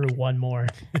 I have to brew one more.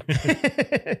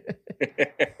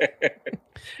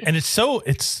 And it's so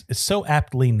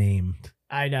aptly named.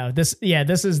 I know this. Yeah,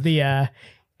 this is the. I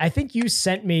think you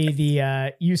sent me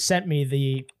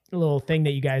the little thing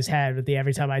that you guys had with the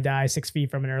Every Time I Die 6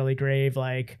 feet from an early grave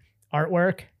like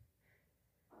artwork.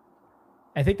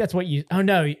 I think that's what you. Oh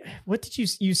no! What did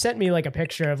you sent me like a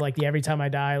picture of like the Every Time I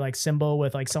Die like symbol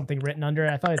with like something written under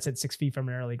it. I thought it said 6 feet from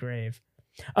an early grave.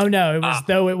 Oh no! It was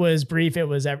though it was brief.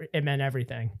 It meant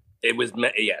everything. It was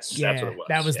yes. Yeah, that's what it was.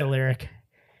 That was the lyric.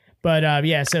 But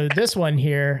yeah, so this one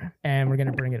here, and we're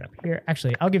gonna bring it up here.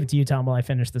 Actually, I'll give it to you, Tom, while I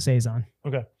finish the saison.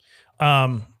 Okay.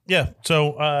 Yeah.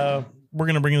 So we're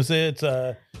gonna bring this in.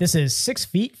 This is 6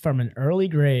 feet from an early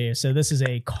grave. So this is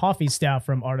a coffee stout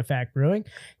from Artifact Brewing.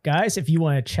 Guys, if you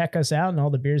want to check us out and all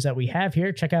the beers that we have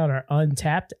here, check out our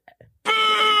Untapped.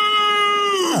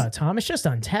 Oh, Tom, it's just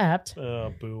Untapped.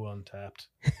 Boo Untapped.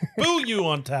 Boo you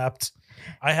Untapped.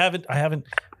 I haven't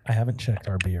checked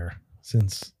our beer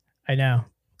since. I know.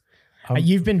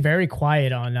 You've been very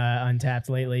quiet on Untapped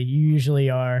lately. You usually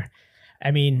are.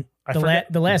 I mean,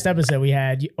 the last episode we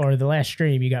had, or the last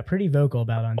stream, you got pretty vocal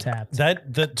about Untapped.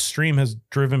 That stream has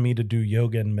driven me to do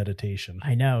yoga and meditation.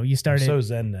 I know. You started. I'm so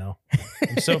zen now.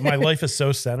 So my life is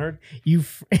so centered. You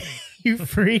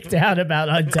freaked out about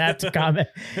Untapped comment.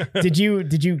 Did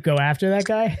you go after that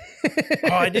guy?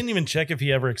 I didn't even check if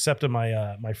he ever accepted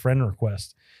my my friend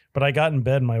request. But I got in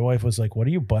bed and my wife was like, "What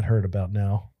are you butthurt about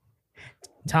now?"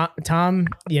 Tom,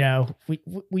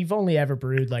 we've only ever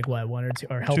brewed like what, one or two,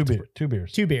 or helped two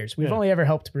beers. Two beers. We've only ever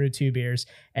helped brew 2 beers,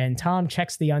 and Tom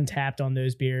checks the Untapped on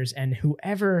those beers, and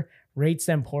whoever rates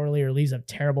them poorly or leaves a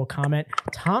terrible comment,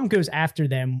 Tom goes after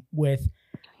them with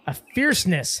a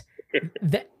fierceness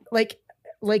that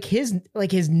like his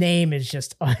name is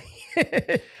just.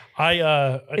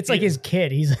 It's like his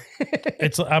kid.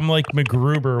 I'm like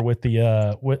MacGruber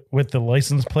with the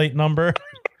license plate number.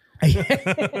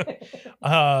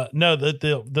 No,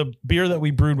 the beer that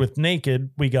we brewed with Naked,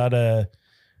 we got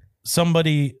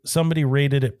somebody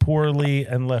rated it poorly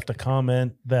and left a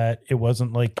comment that it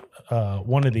wasn't like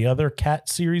one of the other Cat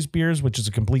series beers, which is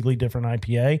a completely different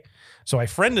IPA. So I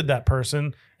friended that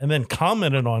person and then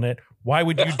commented on it. Why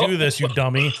would you do this, you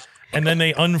dummy? And then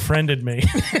they unfriended me.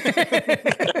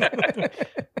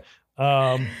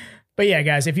 But yeah,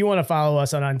 guys, if you want to follow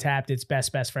us on Untapped, it's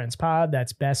Best Friends Pod.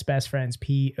 That's Best Friends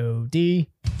POD.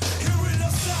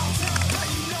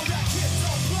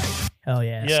 Hell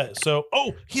yes. Yeah. So,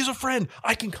 he's a friend.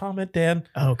 I can comment, Dan.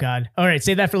 Oh God. All right,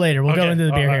 save that for later. We'll go into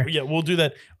the beer here. Yeah, we'll do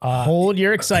that. Hold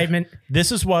your excitement.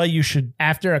 This is why you should.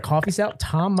 After a coffee stout,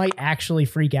 Tom might actually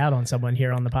freak out on someone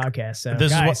here on the podcast. So,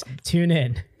 guys, tune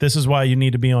in. This is why you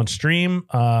need to be on stream.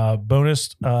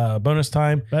 Bonus time. Bonus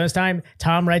time.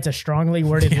 Tom writes a strongly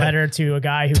worded letter to a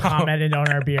guy who commented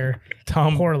on our beer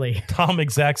poorly. Tom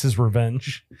exacts his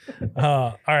revenge.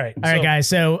 All right, guys.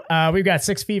 So we've got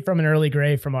 6 feet from an early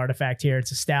grave from Artifact here.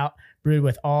 It's a stout brewed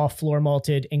with all floor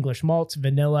malted English malts,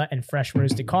 vanilla, and fresh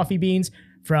roasted coffee beans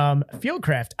from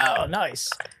Fieldcraft. Oh, nice.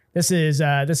 This is.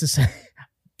 Do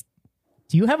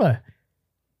you have a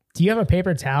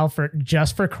paper towel for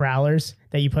crowlers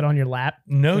that you put on your lap?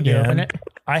 No, when you Dan. open it?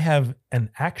 I have an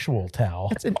actual towel.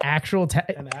 That's an actual towel.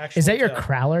 Actual Is that your towel.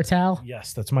 crowler towel?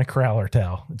 Yes, that's my crowler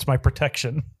towel. It's my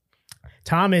protection.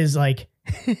 Tom is like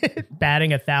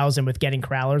batting 1,000 with getting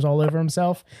crowlers all over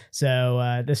himself.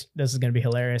 So this is going to be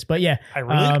hilarious. But yeah, I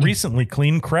really recently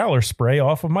cleaned crowler spray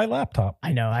off of my laptop.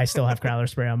 I know. I still have crowler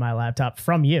spray on my laptop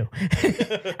from you.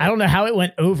 I don't know how it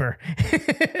went over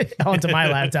onto my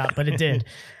laptop, but it did.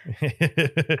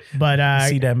 But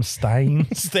see them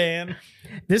Stan.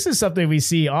 This is something we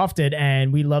see often,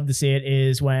 and we love to see it,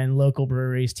 is when local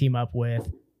breweries team up with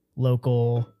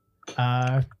local,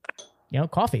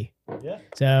 coffee. Yeah.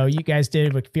 So you guys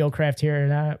did with Fieldcraft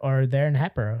here or there in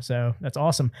Hatboro. So that's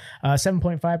awesome.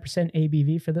 7.5%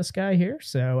 ABV for this guy here.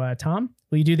 So Tom,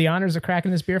 will you do the honors of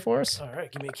cracking this beer for us? All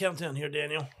right, give me a countdown here,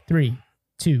 Daniel. 3,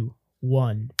 2,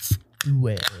 1. Do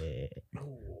it.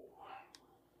 Ooh.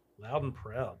 Loud and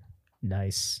proud.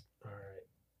 Nice. All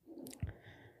right.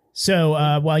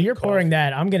 So while you're pouring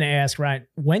that, I'm going to ask Ryan,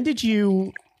 when did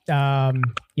you,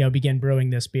 begin brewing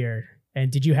this beer? And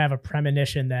did you have a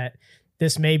premonition that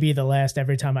this may be the last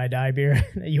Every Time I Die beer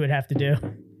that you would have to do?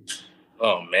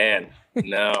 Oh man,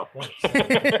 no.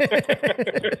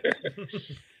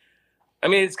 I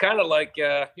mean, it's kind of like,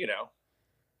 a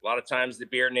lot of times the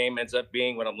beer name ends up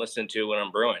being what I'm listening to when I'm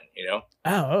brewing,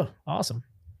 Oh, awesome.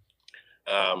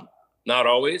 Not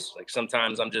always. Like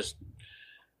sometimes I'm just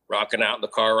rocking out in the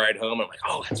car ride home. I'm like,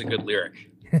 oh, that's a good lyric.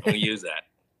 I'm going to use that.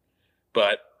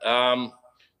 But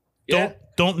yeah.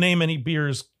 Don't name any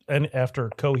beers after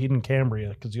Coheed and Cambria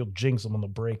because you'll jinx them when they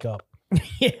break up.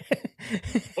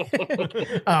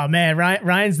 Oh man,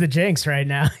 Ryan's the jinx right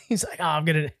now. He's like, oh, I'm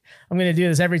gonna do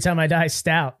this Every Time I Die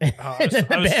stout.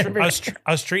 I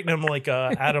was treating him like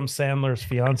Adam Sandler's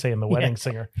fiance in The Wedding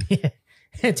Singer. Yeah.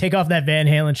 Take off that Van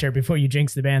Halen shirt before you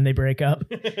jinx the band, they break up.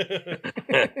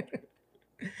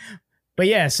 But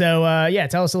yeah, so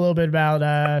tell us a little bit about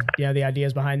the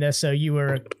ideas behind this. So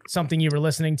something you were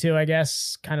listening to, I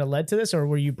guess, kind of led to this, or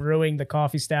were you brewing the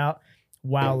coffee stout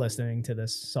while listening to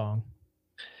this song?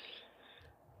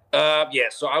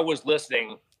 So I was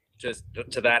listening just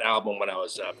to that album when I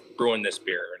was brewing this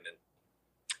beer, and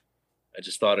I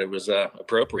just thought it was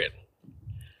appropriate.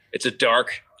 It's a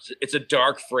dark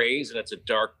phrase, and it's a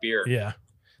dark beer. Yeah,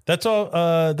 that's all.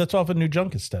 That's off a New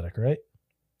Junk Aesthetic, right?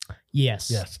 Yes.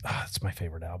 That's my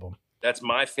favorite album. That's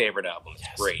my favorite album.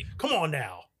 It's great. Come on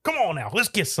now. Let's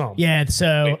get some. Yeah.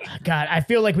 So, God, I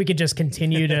feel like we could just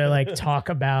continue to talk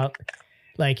about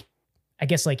I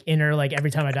guess inner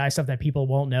Every Time I Die stuff that people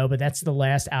won't know, but that's the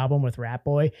last album with Rat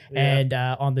Boy and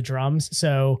on the drums.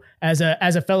 So as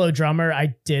a fellow drummer,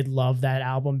 I did love that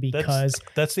album because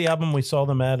that's the album we saw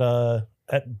them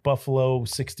at Buffalo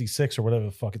 66 or whatever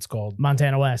the fuck it's called.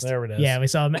 Montana West. There it is. Yeah, we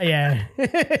saw them. Yeah.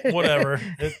 Whatever.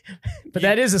 But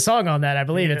that is a song on that, I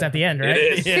believe. It's at the end, right?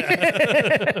 It is. Yeah.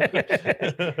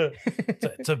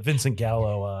 It's a Vincent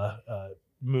Gallo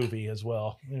movie as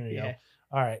well. There you go.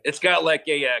 All right. It's got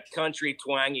a country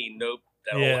twangy note,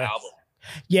 that whole album.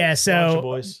 Yeah, so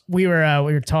boys. we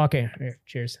were talking. Here,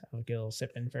 cheers. I'll get a little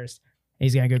sip in first.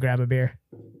 He's gonna go grab a beer.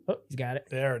 Oh, he's got it.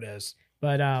 There it is.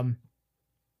 But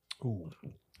Ooh.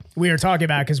 we were talking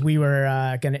about because we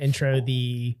were gonna intro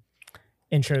the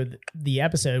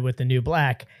episode with the New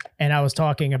Black, and I was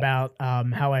talking about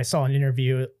how I saw an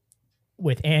interview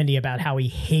with Andy about how he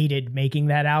hated making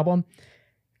that album,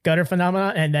 Gutter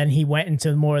Phenomena, and then he went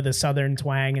into more of the southern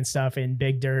twang and stuff in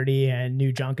Big Dirty and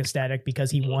New Junk Aesthetic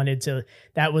because he wanted to.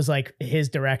 That was his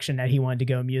direction that he wanted to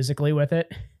go musically with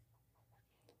it.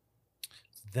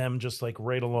 Them just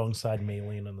right alongside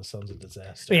Maylene and the Sons of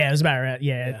Disaster. Yeah, it was about right.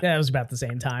 Yeah, that was about the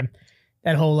same time.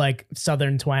 That whole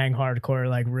southern twang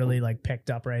hardcore really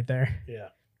picked up right there. Yeah.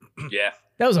 Yeah.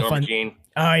 That was a Norma fun. Jean.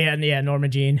 Oh yeah, Norma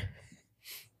Jean.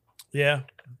 Yeah.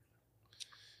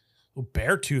 Well,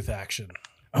 Beartooth action.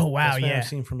 Oh wow, Best man yeah. I've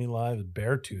seen from me live is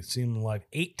Beartooth. Seen him live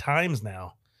 8 times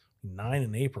now. 9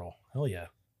 in April. Hell yeah.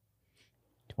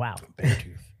 Wow.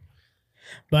 Beartooth.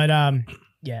 But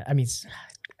yeah, I mean,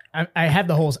 I have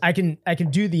the whole. I can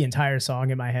do the entire song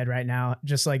in my head right now,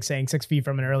 just saying 6 feet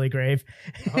from an early grave,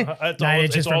 9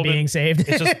 inches from being saved.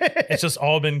 It's just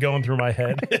all been going through my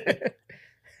head.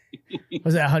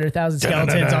 Was that 100,000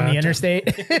 skeletons on the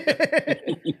interstate?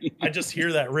 I just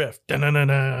hear that riff.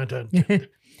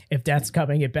 If death's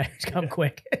coming, it better come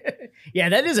quick. Yeah,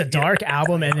 that is a dark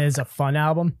album and is a fun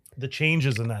album. The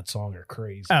changes in that song are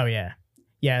crazy. Oh yeah.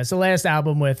 Yeah, it's the last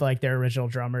album with their original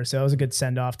drummer, so it was a good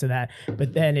send off to that.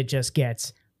 But then it just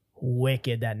gets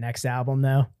wicked. That next album,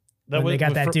 though, they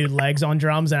got that dude Legs on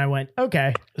drums, and I went,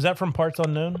 okay. Is that from Parts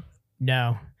Unknown?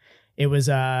 No, it was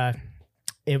the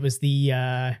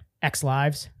X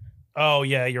Lives. Oh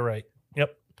yeah, you're right.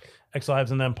 Yep. X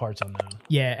Lives and then Parts Unknown.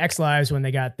 Yeah, X Lives when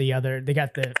they got the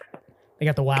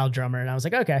wild drummer, and I was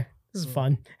like, okay, this is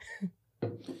fun.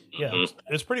 Yeah,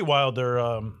 it's pretty wild.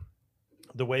 They're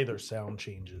the way their sound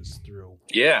changes through.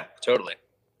 Yeah, totally.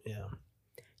 Yeah.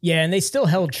 Yeah, and they still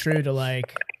held true to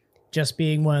like just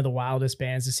being one of the wildest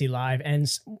bands to see live. And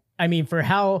I mean, for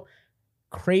how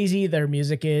crazy their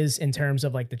music is in terms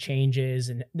of like the changes,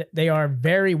 and they are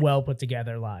very well put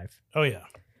together live. Oh yeah.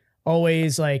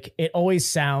 Always like it always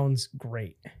sounds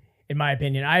great, in my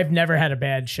opinion. I've never had a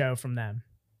bad show from them.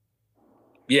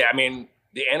 Yeah, I mean,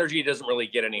 the energy doesn't really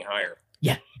get any higher.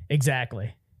 Yeah,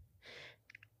 exactly.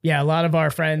 Yeah, a lot of our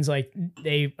friends, like,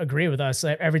 they agree with us.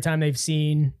 Like, every time they've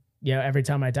seen, Every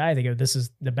Time I Die, they go, this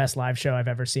is the best live show I've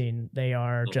ever seen. They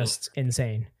are just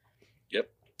insane. Yep.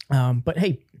 But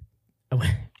hey, we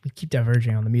keep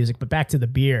diverging on the music, but back to the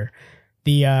beer.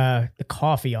 The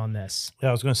coffee on this. Yeah,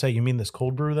 I was going to say, you mean this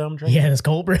cold brew that I'm drinking? Yeah, this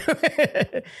cold brew.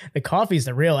 The coffee's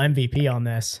the real MVP on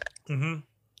this.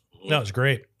 Mm-hmm. No, it's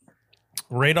great.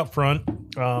 Right up front.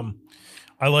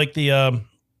 I like the,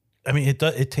 I mean,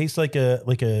 it tastes like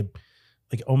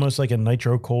almost like a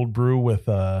nitro cold brew with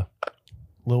a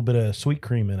little bit of sweet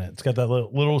cream in it. It's got that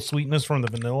little sweetness from the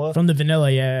vanilla. From the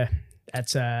vanilla, yeah.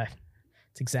 That's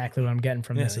exactly what I'm getting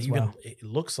from this as well. It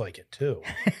looks like it too.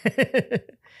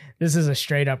 This is a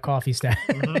straight up coffee stout.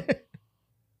 Mm-hmm.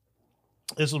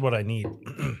 This is what I need.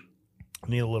 I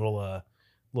need a little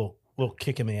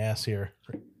kick in the ass here.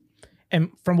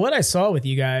 And from what I saw with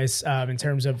you guys, in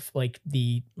terms of like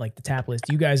the tap list,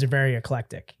 you guys are very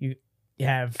eclectic. You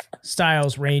have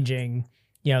styles ranging,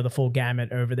 the full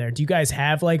gamut over there. Do you guys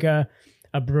have like a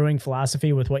brewing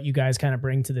philosophy with what you guys kind of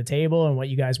bring to the table and what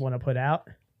you guys want to put out?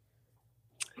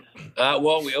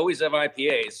 Well, we always have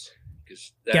IPAs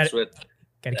because that's what.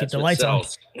 Got to keep the lights on.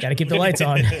 Got to keep the lights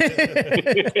on.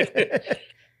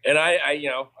 And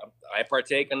I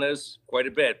partake in those quite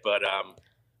a bit, but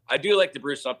I do like to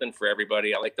brew something for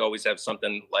everybody. I like to always have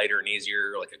something lighter and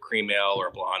easier, like a cream ale or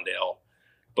a blonde ale.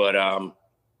 But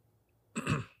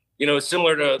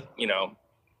similar to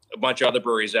a bunch of other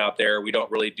breweries out there, we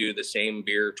don't really do the same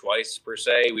beer twice per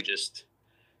se. We just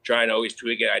try and always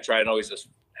tweak it. I try and always just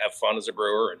have fun as a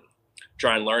brewer and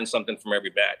try and learn something from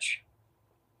every batch.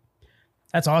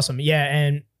 That's awesome. Yeah.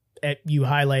 And you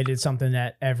highlighted something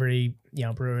that every,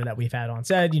 brewer that we've had on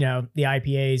said, the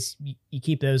IPAs, you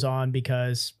keep those on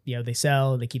because, they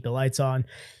sell, they keep the lights on.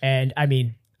 And I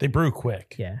mean, they brew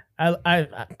quick. Yeah. I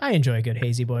enjoy a good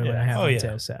hazy boy when I have one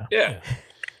too. So yeah.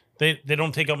 They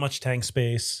don't take up much tank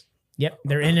space. Yep.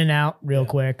 They're in and out real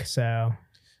quick. So,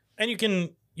 and you can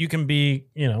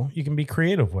be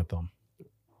creative with them.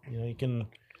 You can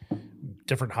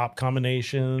different hop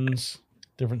combinations,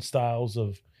 different styles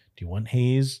of, do you want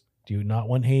haze? Do you not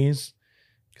want haze?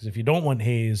 Because if you don't want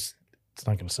haze, it's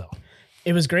not going to sell.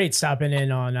 It was great stopping in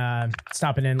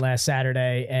last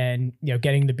Saturday and,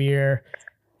 getting the beer.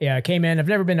 Yeah, I came in. I've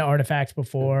never been to Artifact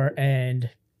before. And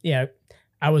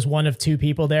I was one of two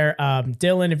people there.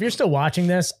 Dylan, if you're still watching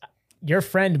this, your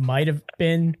friend might have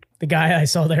been the guy I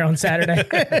saw there on Saturday.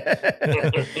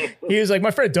 He was like, my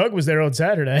friend Doug was there on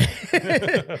Saturday.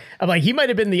 I'm like, he might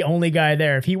have been the only guy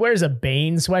there. If he wears a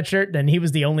Bane sweatshirt, then he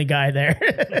was the only guy there.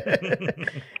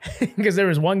 Because there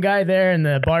was one guy there and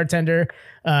the bartender,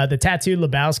 the tattooed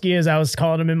Lebowski, as I was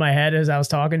calling him in my head as I was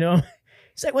talking to him.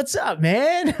 He's like, what's up,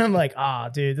 man? I'm like, oh,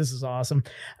 dude, this is awesome.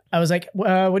 I was like,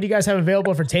 what do you guys have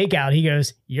available for takeout? He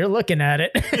goes, you're looking at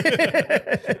it.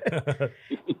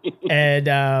 And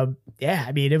I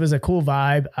mean, it was a cool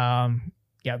vibe.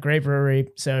 Great brewery.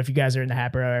 So if you guys are in the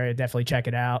Hatboro area, definitely check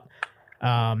it out.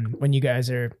 When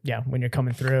you're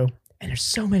coming through. And there's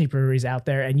so many breweries out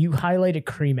there. And you highlighted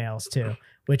cream ales too,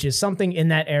 which is something in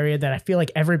that area that I feel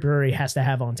like every brewery has to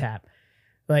have on tap.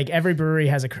 Like every brewery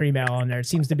has a cream ale on there. It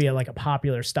seems to be a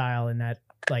popular style in that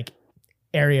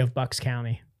area of Bucks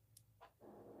County.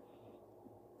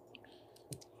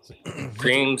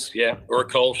 Creams, yeah, or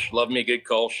Kolsch. Love me a good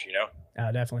Kolsch,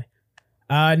 Oh, definitely.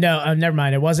 No, never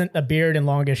mind. It wasn't a beard and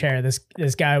longish hair.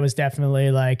 This guy was definitely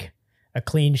a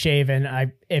clean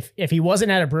shaven. If he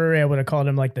wasn't at a brewery, I would have called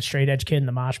him the straight edge kid in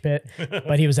the mosh pit.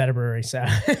 But he was at a brewery, so.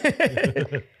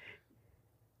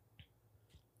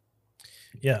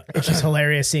 Yeah, it's just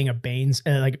hilarious seeing a Bane's,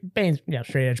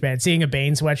 straight edge band. Seeing a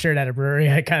Bane sweatshirt at a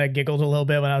brewery, I kind of giggled a little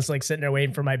bit when I was sitting there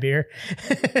waiting for my beer.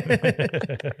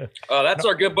 Oh, that's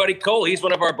our good buddy Cole. He's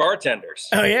one of our bartenders.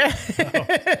 Oh yeah,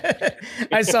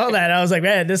 I saw that. I was like,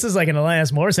 man, this is like an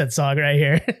Alanis Morissette song right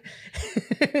here.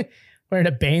 Wearing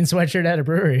a Bane sweatshirt at a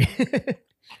brewery.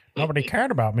 Nobody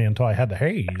cared about me until I had the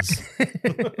haze.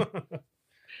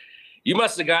 You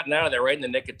must have gotten out of there right in the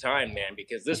nick of time, man,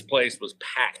 because this place was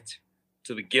packed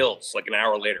to the gills an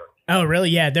hour later. Oh, really?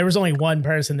 Yeah. There was only one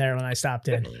person there when I stopped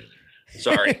in.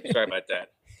 Sorry about that.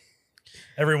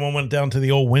 Everyone went down to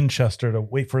the old Winchester to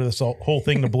wait for this whole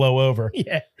thing to blow over.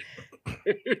 Yeah.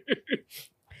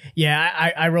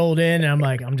 Yeah. I rolled in and I'm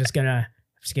like, I'm just gonna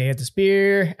get this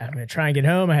beer. I'm gonna try and get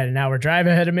home. I had an hour drive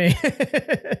ahead of me.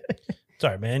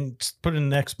 Sorry, man. Just put it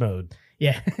in X mode.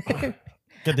 Yeah.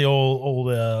 Get the old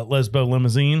Lesbo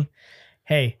limousine.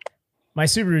 Hey, my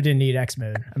Subaru didn't need X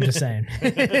mode. I'm just saying.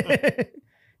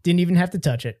 Didn't even have to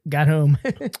touch it. Got home.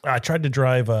 I tried to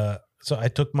drive. So I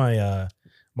took my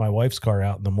my wife's car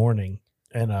out in the morning,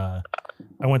 and I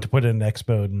went to put it in X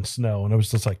mode in snow, and it was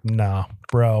just like, nah,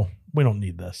 bro, we don't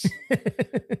need this.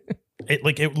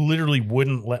 It literally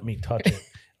wouldn't let me touch it.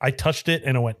 I touched it,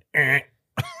 and it went.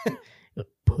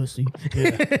 Pussy.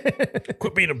 Yeah.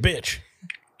 Quit being a bitch.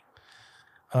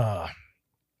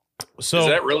 So is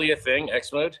that really a thing?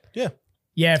 X mode? Yeah.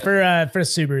 Yeah, for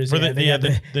Subarus. For the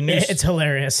new. It's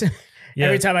hilarious. Yeah.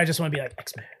 Every time I just want to be like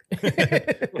X-Men.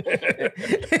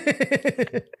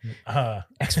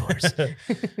 X-Force.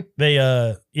 They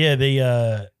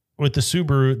with the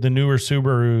Subaru, the newer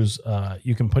Subarus,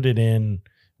 you can put it in.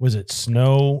 Was it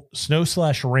snow/rain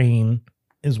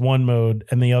is one mode,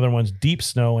 and the other one's deep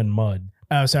snow and mud.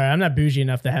 Oh, sorry, I'm not bougie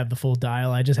enough to have the full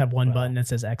dial. I just have one button that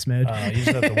says X mode. You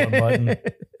just have the one button.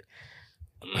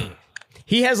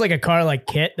 He has like a car like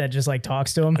Kit that just like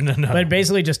talks to him, No. but it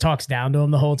basically just talks down to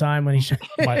him the whole time when he.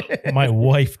 My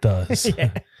wife does.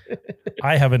 Yeah.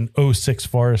 I have an 06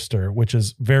 Forester, which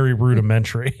is very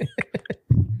rudimentary.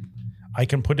 I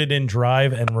can put it in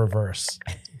drive and reverse.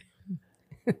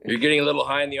 You're getting a little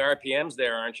high in the RPMs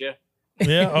there, aren't you?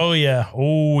 Yeah. Oh yeah.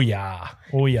 Oh yeah.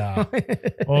 Oh yeah.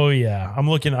 Oh yeah.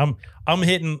 I'm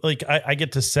hitting like I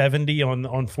get to 70 on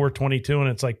 422, and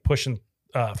it's like pushing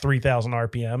 3,000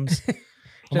 RPMs.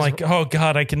 I'm like, oh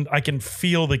god, I can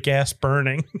feel the gas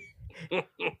burning.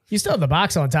 You still have the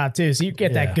box on top too, so you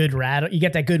get that good rattle. You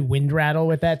get that good wind rattle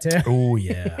with that too. Oh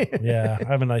yeah, yeah. I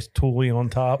have a nice Thule on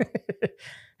top.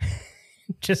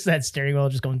 Just that steering wheel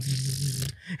just going.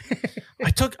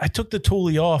 I took the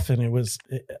Thule off, and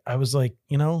I was like,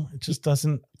 it just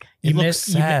doesn't. It looks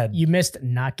sad. You missed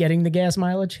not getting the gas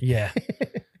mileage. Yeah,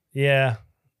 yeah.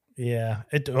 Yeah.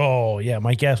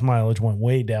 My gas mileage went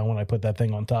way down when I put that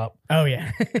thing on top. Oh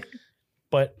yeah.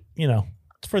 But,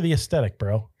 it's for the aesthetic,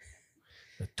 bro.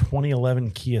 The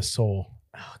 2011 Kia Soul.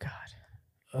 Oh god.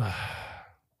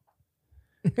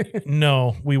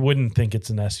 No, we wouldn't think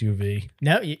it's an SUV.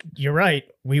 No, you're right.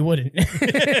 We wouldn't.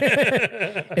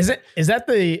 That's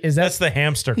the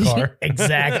hamster car?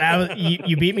 Exactly.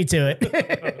 You beat me to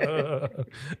it.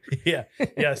 Yeah.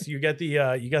 Yes. You got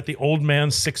the old man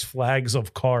Six Flags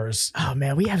of cars. Oh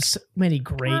man, we have so many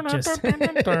great so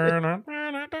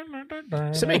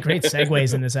many great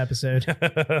segues in this episode.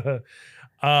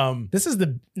 This is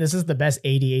the best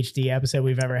ADHD episode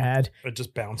we've ever had. We're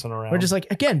just bouncing around. We're just like,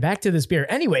 again, back to this beer.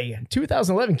 Anyway,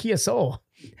 2011 Kia Soul.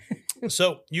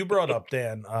 So you brought up,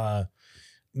 Dan,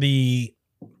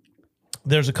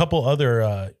 there's a couple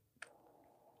other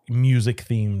music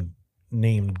themed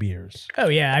named beers. Oh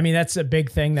yeah, I mean that's a big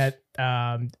thing that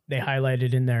they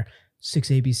highlighted in their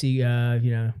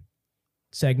 6ABC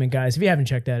segment, guys. If you haven't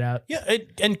checked that out, yeah,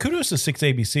 and kudos to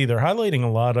 6ABC. They're highlighting a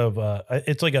lot of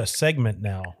it's like a segment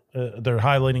now. They're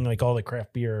highlighting like all the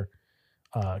craft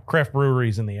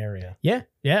breweries in the area. Yeah.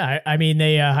 I mean,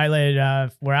 they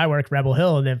highlighted where I work, Rebel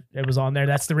Hill, and it was on there.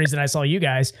 That's the reason I saw you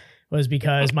guys, was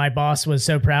because my boss was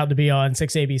so proud to be on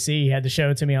 6ABC. He had to show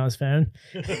it to me on his phone.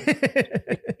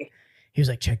 He was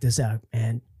like, check this out,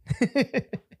 man.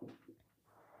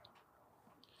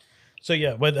 So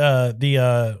yeah, but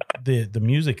the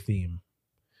music theme.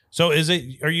 So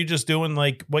are you just doing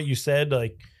like what you said,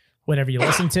 like whatever you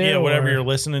listen to? Yeah, whatever you're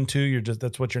listening to,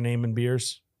 that's what you're naming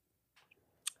beers?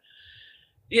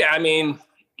 Yeah, I mean,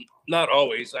 not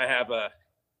always. I have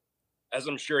as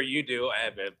I'm sure you do, I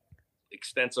have an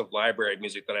extensive library of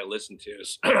music that I listen to.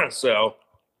 So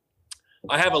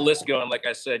I have a list going. Like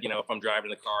I said, if I'm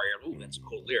driving the car, oh, that's a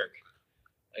cool lyric.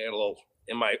 I had a little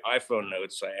in my iPhone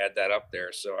notes. I add that up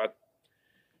there. So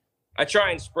I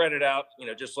try and spread it out,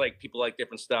 just like people like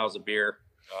different styles of beer.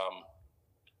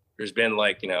 There's been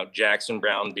like, Jackson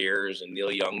Brown beers and Neil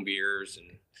Young beers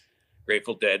and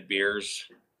Grateful Dead beers.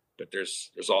 But there's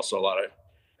also a lot of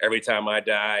Every Time I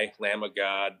Die, Lamb of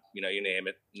God, you name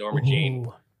it, Norma Jean,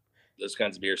 those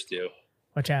kinds of beers too.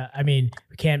 Watch out. I mean,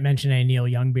 we can't mention any Neil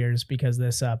Young beers because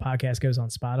this podcast goes on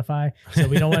Spotify. So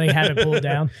we don't want to have it pulled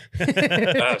down.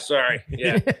 Sorry.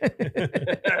 Yeah.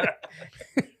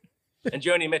 And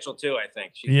Joni Mitchell too, I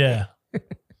think. Yeah.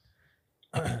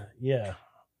 Yeah.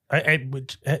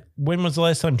 When was the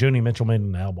last time Joni Mitchell made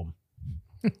an album?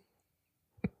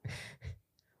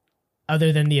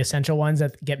 other than the essential ones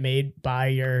that get made by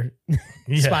your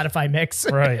Spotify mix.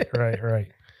 Right.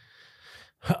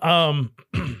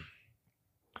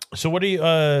 So what's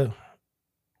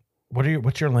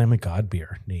your Lamb of God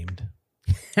beer named?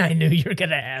 I knew you were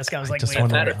gonna ask. I was like, just wait,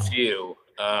 I've wondering. had a few.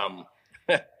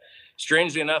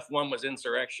 Strangely enough, one was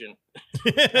Insurrection.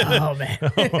 oh man.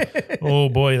 Oh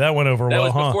boy, that went over That well,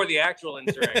 was huh? before the actual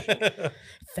Insurrection.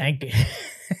 Thank you.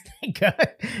 Thank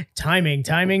God. Timing.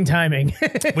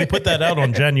 We put that out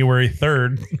on January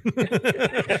 3rd.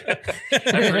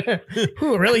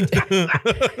 Ooh,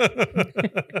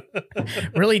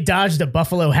 really dodged a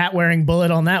buffalo hat wearing bullet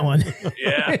on that one.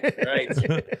 Yeah, right.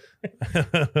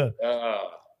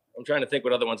 I'm trying to think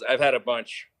what other ones. I've had a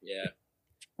bunch. Yeah.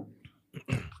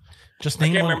 Just I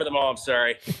name can't one. remember them all. I'm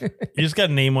sorry. You just got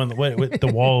to name one. With the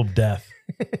Wall of Death.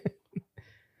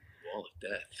 Wall of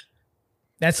Death.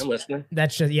 That's I'm listening.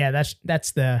 that's just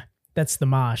that's the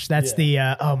mosh. That's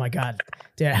the oh my God.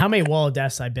 Dude, how many Wall of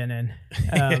Deaths I've been in?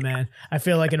 Oh man. I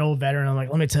feel like an old veteran. I'm like,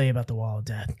 let me tell you about the Wall of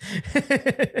Death.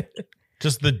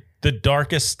 Just the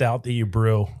darkest stout that you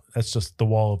brew. That's just the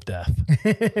Wall of Death.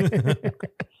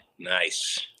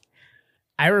 Nice.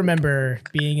 I remember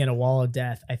being in a Wall of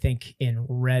Death, I think in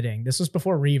Reading. This was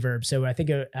before Reverb. So I think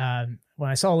when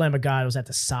I saw Lamb of God, it was at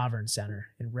the Sovereign Center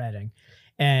in Reading.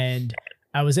 And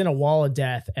I was in a Wall of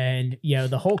Death, and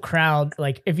the whole crowd,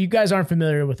 like if you guys aren't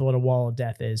familiar with what a Wall of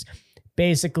Death is,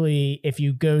 basically if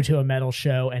you go to a metal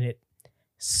show and it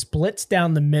splits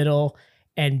down the middle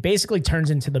and basically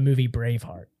turns into the movie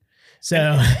Braveheart.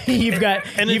 So you've got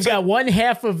one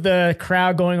half of the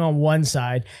crowd going on one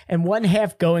side and one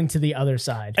half going to the other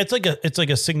side. It's like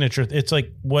a signature. It's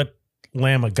like what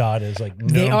Lamb of God is like.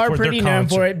 They are for pretty their known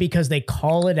for concert. it because they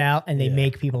call it out and they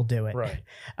make people do it. Right.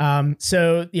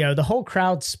 So the whole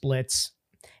crowd splits.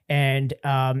 And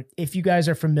if you guys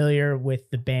are familiar with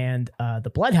the band,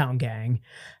 the Bloodhound Gang,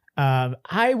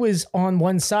 I was on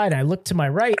one side. I looked to my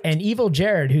right, and Evil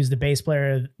Jared, who's the bass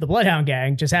player of the Bloodhound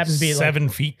Gang, just happens to be 7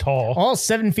 feet tall. all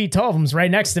 7 feet tall of him's right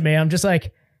next to me. I'm just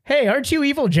like, hey, aren't you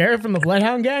Evil Jared from the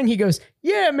Bloodhound Gang? He goes,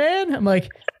 yeah, man. I'm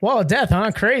like, Wall of Death,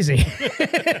 huh? Crazy.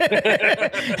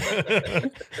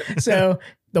 So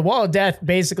the Wall of Death,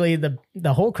 basically the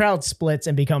whole crowd splits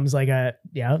and becomes like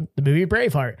the movie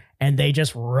Braveheart, and they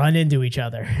just run into each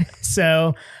other.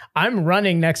 So I'm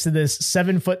running next to this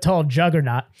 7 foot tall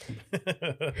juggernaut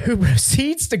who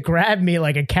proceeds to grab me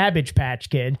like a Cabbage Patch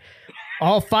Kid,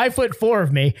 all 5'4"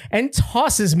 of me, and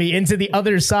tosses me into the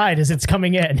other side as it's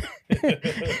coming in.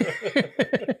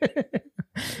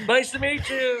 Nice to meet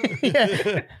you. Yeah.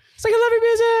 It's like, I love your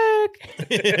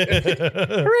music.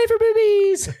 Hooray for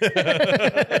boobies.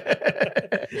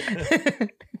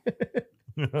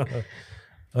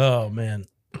 Oh man.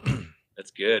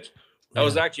 That's good. I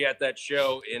was actually at that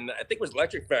show in, I think it was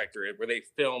Electric Factory, where they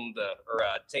filmed or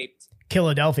taped.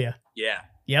 Philadelphia. Yeah,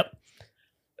 Yep.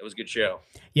 that was a good show.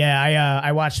 Yeah,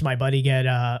 I watched my buddy get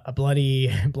a bloody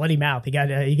mouth. He got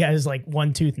his like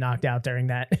one tooth knocked out during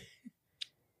that.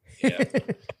 Yeah.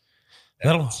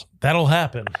 That'll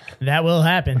happen. That will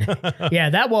happen.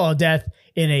 Yeah, that Wall of Death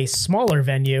in a smaller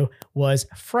venue was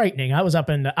frightening. I was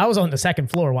on the second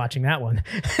floor watching that one.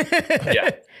 Yeah.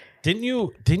 Didn't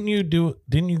you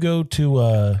go to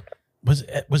was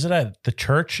it at the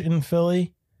church in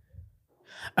Philly?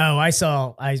 Oh, I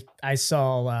saw A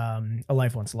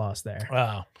Life Once Lost there.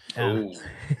 Wow. Ooh.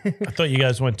 I thought you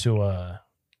guys went to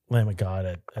Lamb of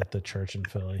God at the church in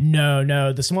Philly.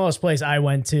 No. The smallest place I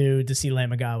went to see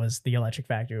Lamb of God was the Electric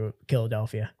Factory,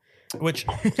 Philadelphia. Which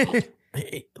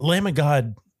Lamb of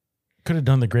God could have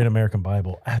done the Great American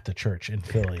Bible at the church in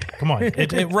Philly. Come on,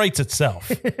 it writes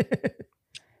itself.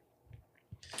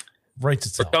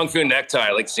 Writes For itself. Kung Fu Necktie,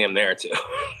 I like to see him there too.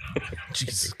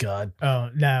 Jesus God.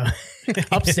 Oh no,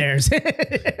 upstairs.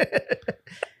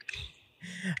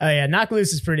 Oh yeah, Knock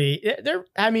Loose is pretty.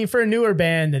 For a newer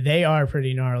band, they are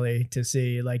pretty gnarly to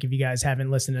see. Like if you guys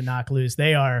haven't listened to Knock Loose,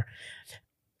 they are.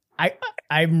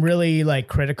 I'm really like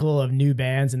critical of new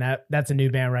bands, and that's a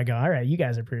new band where I go, all right, you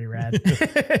guys are pretty rad.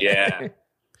 Yeah.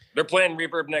 They're playing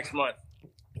Reverb next month.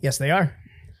 Yes, they are.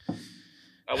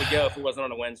 I would go if it wasn't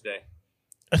on a Wednesday.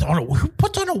 Who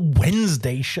puts on a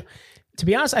Wednesday show? To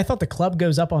be honest, I thought the club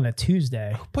goes up on a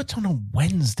Tuesday. Who puts on a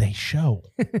Wednesday show?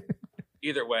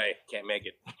 Either way, can't make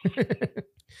it.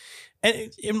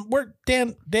 And we're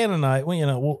Dan and I,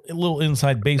 well, a little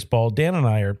inside baseball. Dan and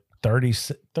I are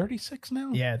 36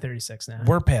 now. Yeah, 36 now.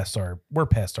 We're past our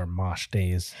mosh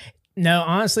days. No,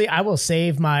 honestly, I will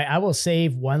save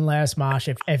one last mosh.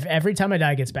 If every time I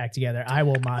die gets back together, I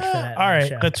will mosh for that. All right,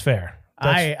 show. that's fair.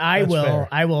 I That's fair.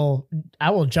 I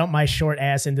will jump my short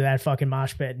ass into that fucking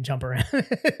mosh pit and jump around.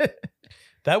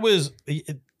 That was,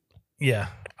 Yeah.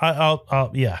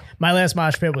 I'll yeah. My last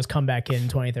mosh pit was Comeback Kid in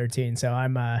 2013, so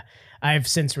I've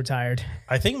since retired.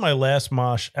 I think my last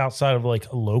mosh outside of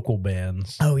like local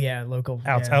bands, Oh yeah, local.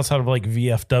 Yeah. outside of like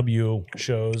VFW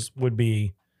shows would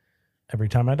be Every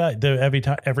Time I Die. The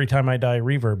Every Time I Die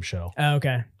Reverb show. Oh,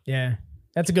 okay, yeah,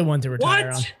 that's a good one to retire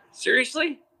on. What?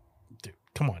 Seriously? Dude,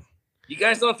 come on. You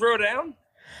guys don't throw down?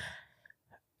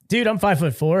 Dude, I'm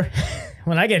 5'4".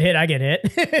 When I get hit, I get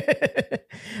hit.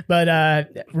 But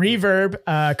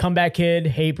Reverb, Comeback Kid,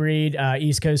 Hatebreed,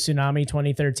 East Coast Tsunami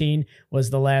 2013 was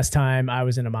the last time I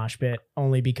was in a mosh pit,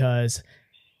 only because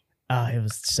it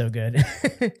was so good.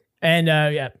 And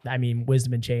yeah, I mean,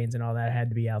 Wisdom and Chains and all that had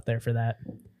to be out there for that.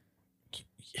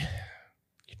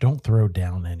 You don't throw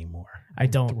down anymore. I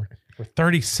don't. We're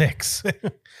 36.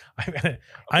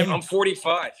 I'm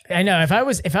 45. I know if I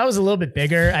was a little bit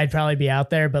bigger, I'd probably be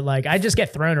out there, but like I just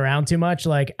get thrown around too much.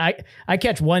 Like I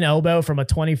catch one elbow from a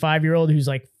 25-year-old who's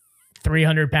like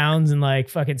 300 pounds and like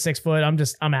fucking 6 foot.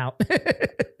 I'm out.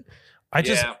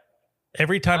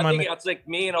 Every time I think it's like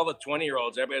me and all the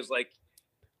 20-year-olds. Everybody's like,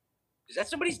 is that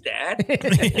somebody's dad?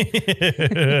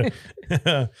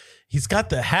 He's got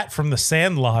the hat from the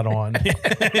Sandlot on.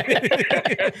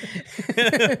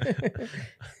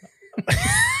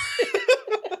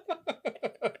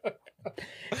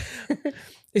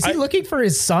 Is he looking for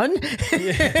his son?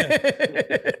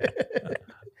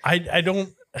 I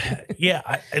don't. Yeah,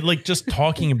 I like just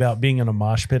talking about being in a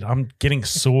mosh pit. I'm getting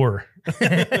sore.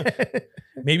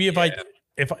 Maybe if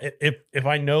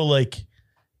I know, like,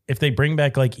 if they bring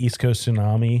back like East Coast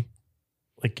Tsunami,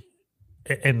 like,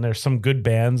 and there's some good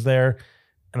bands there,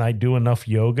 and I do enough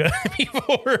yoga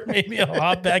before, maybe I'll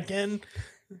hop back in.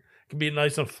 It can be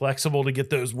nice and flexible to get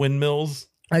those windmills.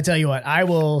 I tell you what, I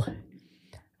will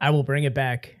bring it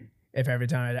back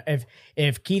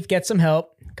if Keith gets some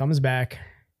help, comes back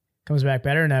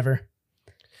better than ever.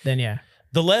 Then yeah.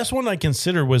 The last one I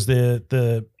considered was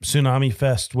the Tsunami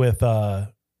Fest with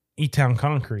E-Town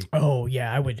Concrete. Oh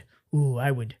yeah, I would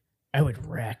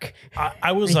wreck.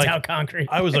 I was like, E-Town Concrete.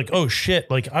 I was like, oh shit!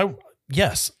 Like I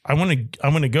want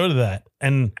to go to that.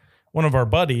 And one of our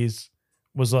buddies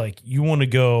was like, you want to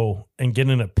go and get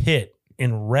in a pit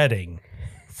in Reading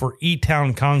for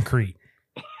E-Town Concrete.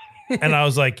 And I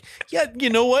was like, yeah, you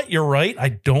know what? You're right. I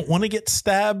don't want to get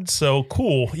stabbed. So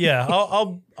cool. Yeah,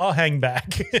 I'll hang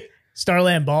back.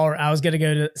 Starland Ball. I was gonna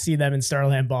go to see them in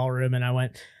Starland Ballroom, and I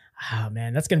went, oh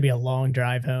man, that's gonna be a long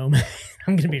drive home.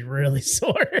 I'm gonna be really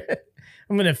sore.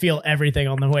 I'm gonna feel everything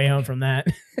on the way home from that.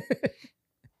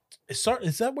 Is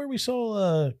that where we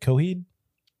saw Coheed?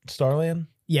 Starland?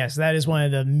 Yes, that is one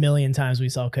of the million times we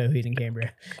saw Coheed in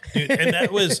Cambria. Dude, and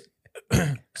that was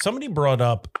somebody brought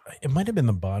up, it might have been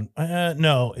the Bond.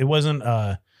 No, it wasn't.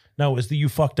 No, it was the You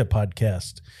Fucked Up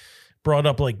podcast. Brought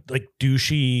up like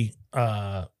douchey,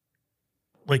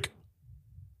 like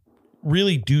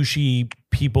really douchey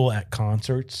people at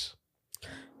concerts.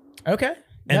 Okay.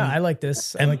 Yeah, I like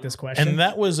this. I like this question. And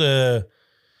that was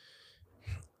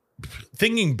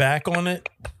thinking back on it,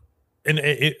 and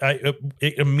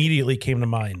it immediately came to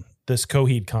mind, this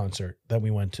Coheed concert that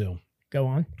we went to. Go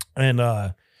on.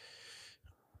 And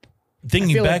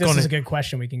thinking back like this on is it, a good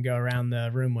question we can go around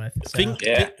the room with. So.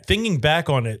 Thinking back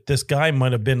on it, this guy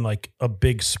might have been like a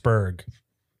big spurg.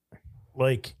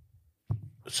 Like,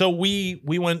 so we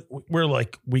went. We're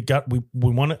like we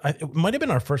wanted. It might have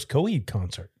been our first Coheed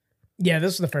concert. Yeah,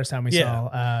 this was the first time we saw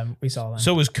them.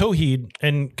 So it was Coheed,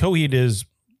 and Coheed is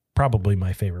probably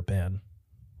my favorite band.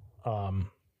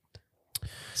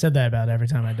 Said that about Every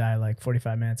Time I Die like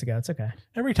 45 minutes ago. It's okay.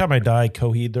 Every Time I Die,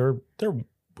 Coheed, they're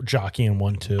jockeying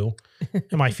 1-2.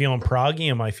 Am I feeling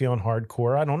proggy? Am I feeling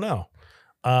hardcore? I don't know.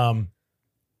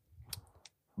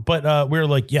 But we were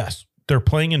like, yes, they're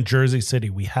playing in Jersey City.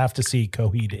 We have to see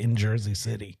Coheed in Jersey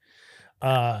City.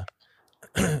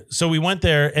 So we went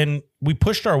there and we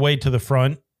pushed our way to the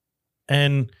front,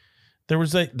 and there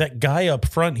was that guy up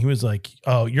front. He was like,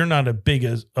 "Oh, you're not as big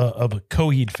of a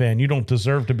Coheed fan. You don't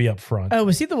deserve to be up front." Oh,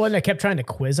 was he the one that kept trying to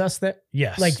quiz us? That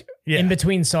yes, in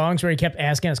between songs where he kept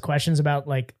asking us questions about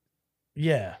like.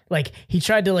 Yeah. Like he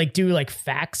tried to like do like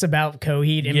facts about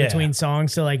Coheed in between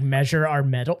songs to like measure our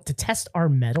metal, to test our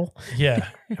metal. Yeah.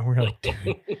 And we're like,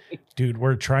 dude,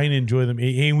 we're trying to enjoy them.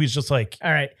 He was just like,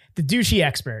 all right, the douchey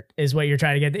expert is what you're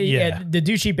trying to get. Yeah. The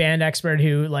douchey band expert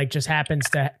who like just happens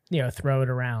to, throw it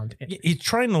around. He's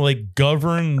trying to like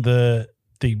govern the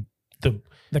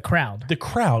crowd. The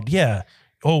crowd. Yeah.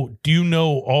 Oh, do you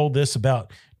know all this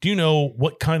about, do you know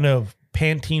what kind of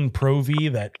Pantene Pro V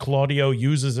that Claudio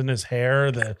uses in his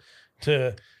hair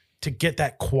to get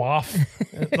that quaff?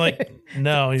 Like,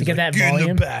 no, he's to get like, that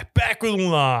volume back with the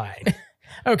line.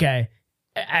 Okay.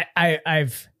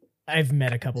 I've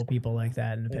met a couple people like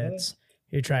that in the pits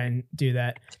who try and do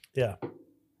that. Yeah.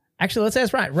 Actually, let's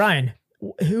ask Ryan. Ryan,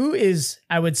 who is,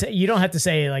 I would say, you don't have to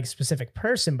say like a specific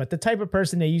person, but the type of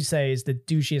person that you say is the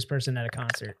douchiest person at a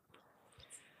concert?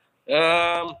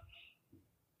 I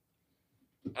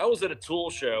was at a Tool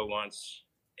show once,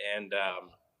 and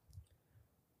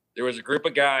there was a group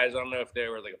of guys. I don't know if they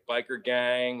were like a biker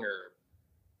gang or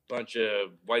a bunch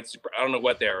of I don't know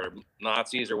what they were,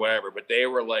 Nazis or whatever, but they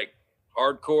were like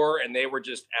hardcore, and they were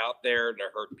just out there to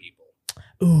hurt people.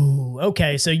 Ooh,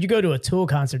 okay. So you go to a Tool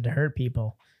concert to hurt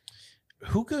people.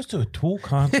 Who goes to a Tool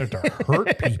concert to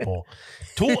hurt people?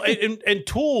 Tool and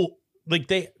Tool, like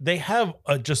they have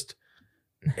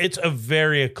it's a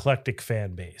very eclectic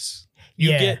fan base.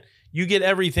 You get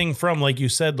everything from, like you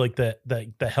said, like the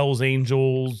Hells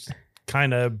Angels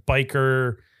kind of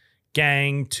biker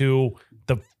gang to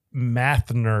the math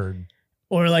nerd,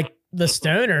 or like the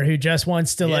stoner who just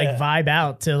wants to like vibe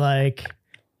out to like,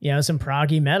 some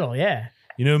proggy metal. Yeah.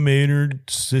 Maynard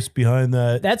sits behind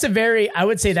that. I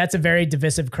would say that's a very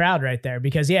divisive crowd right there,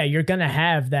 because you're going to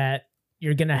have that.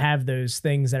 You're going to have those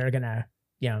things that are going to,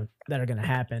 that are going to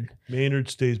happen. Maynard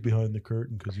stays behind the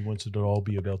curtain because he wants it to all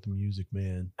be about the music,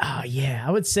 man. Oh yeah.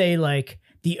 I would say like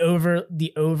the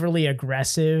overly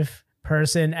aggressive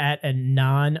person at a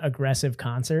non-aggressive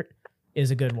concert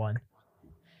is a good one.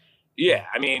 Yeah.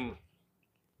 I mean,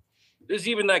 there's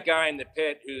even that guy in the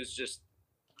pit who's just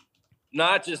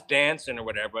not just dancing or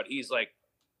whatever, but he's like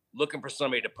looking for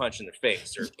somebody to punch in the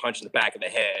face or punch in the back of the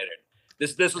head.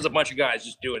 And this was a bunch of guys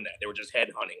just doing that. They were just head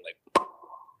hunting, like.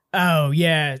 Oh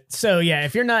yeah. So yeah,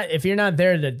 if you're not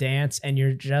there to dance and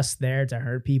you're just there to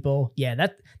hurt people, yeah,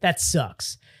 that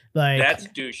sucks. Like, that's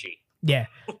douchey. Yeah.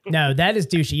 No, that is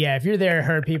douchey. Yeah, if you're there to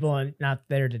hurt people and not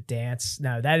there to dance,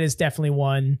 no, that is definitely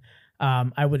one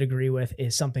I would agree with,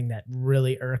 is something that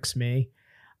really irks me.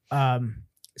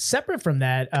 Separate from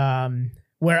that,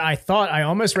 where I thought I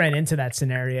almost ran into that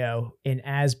scenario in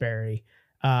Asbury,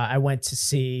 I went to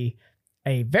see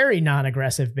a very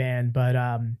non-aggressive band,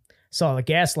 but saw the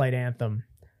Gaslight Anthem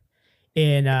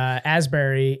in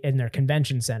Asbury in their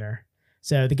convention center.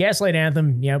 So the Gaslight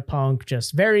Anthem, punk,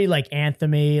 just very like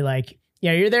anthem-y, like,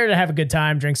 you're there to have a good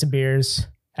time, drink some beers,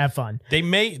 have fun. They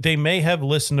may have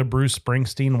listened to Bruce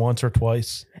Springsteen once or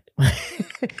twice.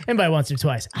 And by once or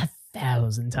twice,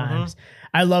 1,000 times.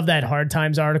 I love that Hard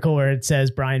Times article where it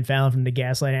says Brian Fallon from the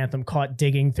Gaslight Anthem caught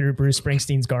digging through Bruce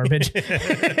Springsteen's garbage.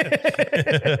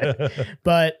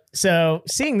 But so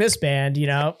seeing this band,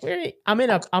 I'm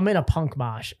in a punk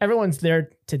mosh. Everyone's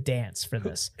there to dance for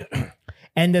this.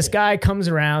 And this guy comes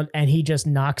around and he just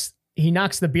knocks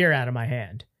the beer out of my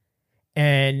hand.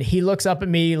 And he looks up at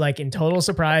me like in total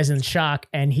surprise and shock.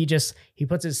 And he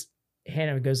puts his hand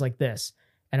up and goes like this.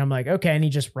 And I'm like, okay. And he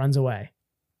just runs away.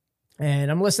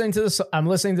 And I'm listening to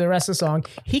the rest of the song.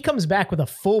 He comes back with a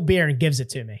full beer and gives it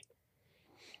to me.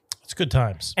 It's good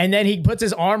times. And then he puts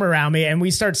his arm around me and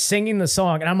we start singing the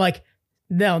song. And I'm like,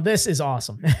 no, this is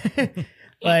awesome.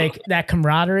 Like that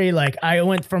camaraderie. Like I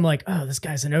went from like, oh, this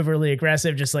guy's an overly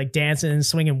aggressive, just like dancing and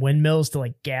swinging windmills, to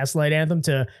like Gaslight Anthem,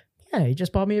 to, yeah, he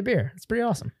just bought me a beer. It's pretty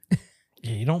awesome.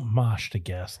 Yeah, you don't mosh to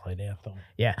Gaslight Anthem.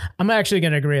 Yeah, I'm actually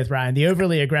going to agree with Ryan. The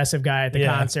overly aggressive guy at the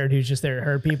concert who's just there to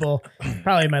hurt people,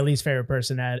 probably my least favorite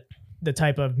person at the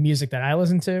type of music that I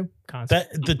listen to. Concert.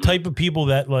 The type of people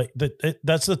that like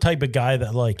that's the type of guy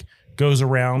that like goes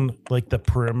around like the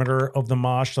perimeter of the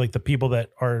mosh, like the people that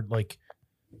are like,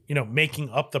 making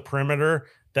up the perimeter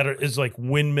that is like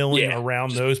windmilling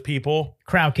around those people.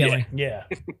 Crowd killing. Yeah.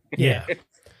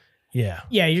 Yeah,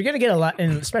 you're going to get a lot,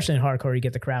 and especially in hardcore, you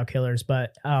get the crowd killers,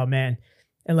 but oh man.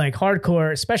 And like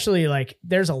hardcore, especially like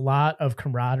there's a lot of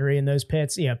camaraderie in those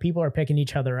pits. People are picking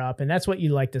each other up, and that's what you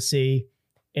like to see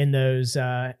in those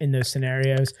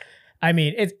scenarios. I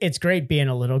mean, it's great being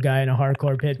a little guy in a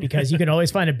hardcore pit because you can always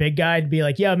find a big guy to be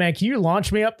like, yo man, can you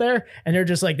launch me up there? And they're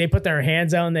just like, they put their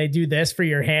hands out and they do this for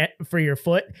your hand, for your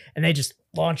foot. And they just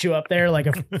launch you up there like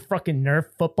a fucking Nerf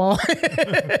football.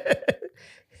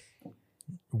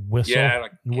 Whistle,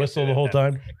 whistle the whole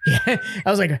time. Yeah, I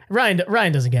was like,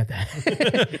 Ryan doesn't get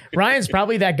that. Ryan's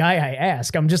probably that guy I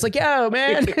ask. I'm just like, yo,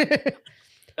 man.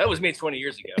 That was me 20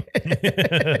 years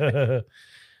ago.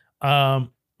 All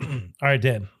right,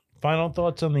 Dan. Final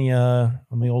thoughts on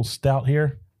the old stout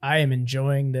here. I am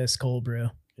enjoying this cold brew.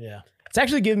 Yeah, it's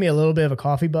actually giving me a little bit of a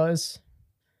coffee buzz.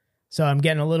 So I'm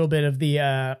getting a little bit of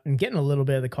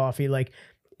the coffee. Like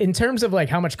in terms of like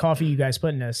how much coffee you guys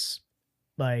put in this,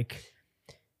 like.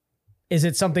 Is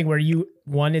it something where you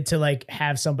wanted to like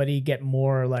have somebody get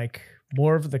more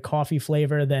of the coffee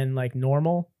flavor than like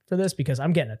normal for this? Because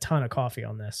I'm getting a ton of coffee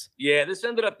on this. Yeah, this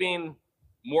ended up being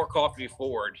more coffee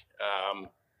forward.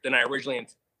 than I originally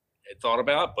had thought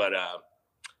about. But,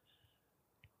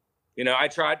 you know, I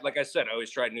tried, like I said, I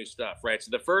always tried new stuff, right?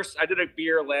 So I did a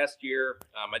beer last year.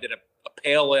 I did a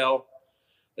pale ale,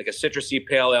 like a citrusy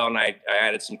pale ale, and I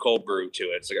added some cold brew to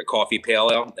it. It's like a coffee pale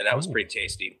ale, and that was pretty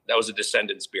tasty. That was a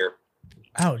Descendants beer.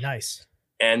 Oh, nice.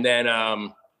 And then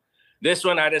this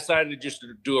one, I decided to just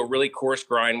do a really coarse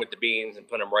grind with the beans and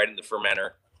put them right in the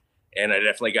fermenter. And I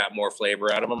definitely got more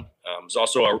flavor out of them. It's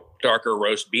also a darker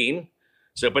roast bean.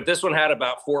 So, but this one had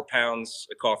about 4 pounds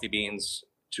of coffee beans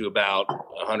to about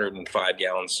 105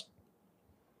 gallons.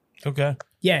 Okay.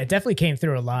 Yeah, it definitely came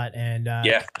through a lot. And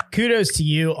kudos to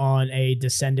you on a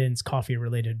Descendants coffee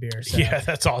related beer. So Yeah,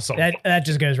 that's awesome. that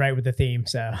just goes right with the theme.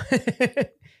 So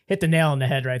hit the nail on the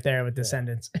head right there with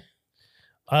Descendants.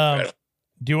 Do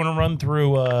you want to run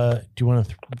through?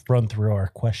 Run through our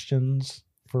questions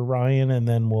for Ryan, and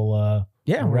then we'll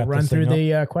run through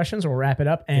the questions. We'll wrap it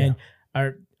up. And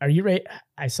are you ready?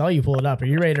 I saw you pull it up. Are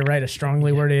you ready to write a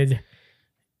strongly worded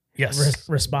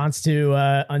response to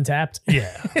Untapped?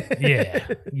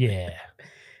 Yeah.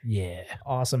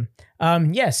 Awesome.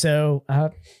 So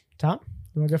Tom,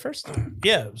 you want to go first?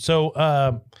 Yeah.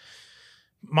 So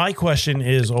my question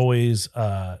is always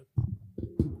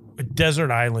desert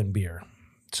island beer.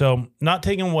 So not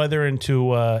taking weather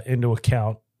into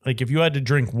account, like if you had to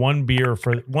drink one beer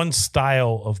for one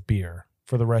style of beer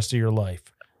for the rest of your life,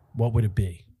 what would it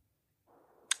be?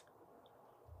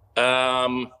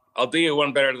 I'll do you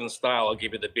one better than style. I'll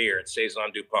give you the beer. It's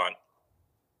Saison DuPont.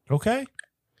 Okay.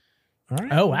 All right.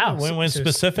 Oh, wow. Went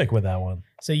specific with that one.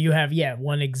 So you have,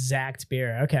 one exact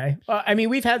beer. Okay. Well, I mean,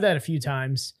 we've had that a few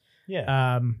times.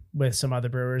 Yeah. With some other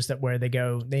brewers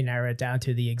they narrow it down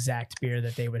to the exact beer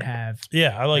that they would have.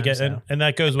 Yeah, I like it. So. And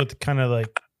that goes with kind of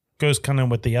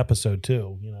with the episode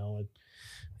too, you know,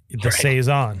 the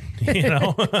Saison, you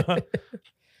know.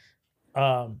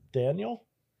 Daniel?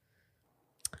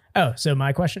 Oh, so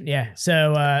my question? Yeah.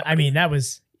 So,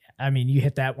 you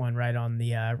hit that one right on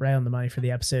the money for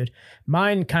the episode.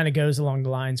 Mine kind of goes along the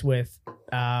lines with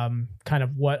kind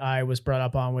of what I was brought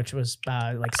up on, which was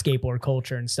like skateboard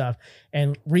culture and stuff.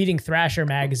 And reading Thrasher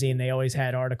magazine, they always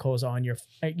had articles on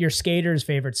your skater's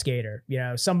favorite skater. You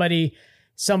know, somebody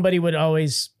would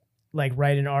always like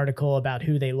write an article about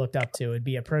who they looked up to. It'd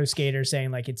be a pro skater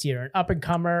saying like it's either an up and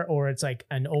comer or it's like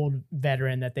an old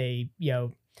veteran that they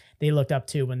looked up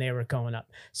to when they were going up.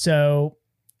 So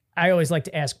I always like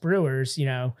to ask brewers, you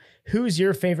know, who's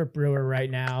your favorite brewer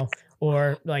right now?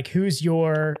 Or like, who's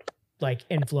your like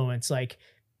influence? Like,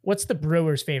 what's the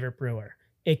brewer's favorite brewer?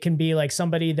 It can be like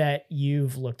somebody that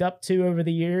you've looked up to over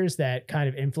the years that kind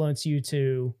of influence you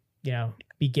to, you know,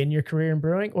 begin your career in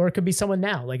brewing, or it could be someone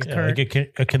now, like a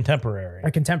contemporary.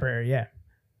 A contemporary, yeah.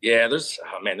 Yeah, there's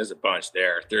a bunch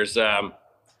there. There's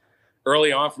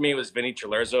early on for me was Vinny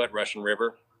Cilerzo at Russian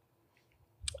River.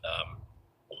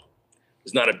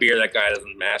 It's not a beer that guy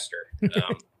doesn't master.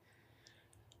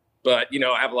 But, you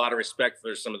know, I have a lot of respect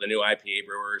for some of the new IPA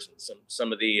brewers and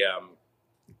some of the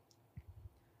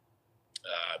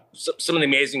some of the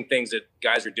amazing things that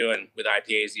guys are doing with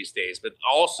IPAs these days. But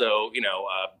also, you know,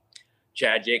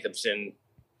 Chad Jacobson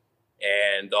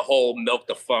and the whole Milk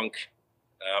the Funk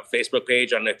Facebook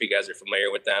page. I don't know if you guys are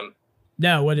familiar with them.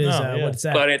 No, what's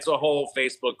that? But it's a whole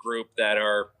Facebook group that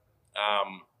are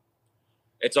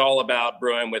it's all about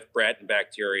brewing with Brett and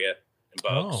Bacteria and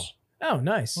Bugs. Oh,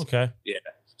 nice. Okay. Yeah.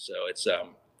 So it's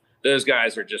those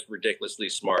guys are just ridiculously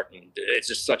smart, and it's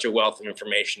just such a wealth of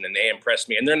information, and they impress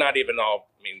me. And they're not even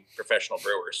all, professional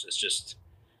brewers.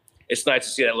 It's nice to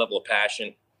see that level of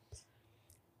passion.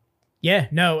 Yeah,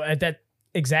 no, that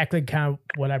exactly kind of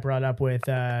what I brought up with,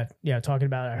 talking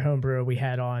about our home brewer we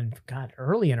had on,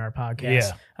 early in our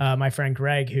podcast. Yeah. My friend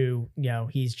Greg, who,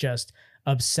 he's just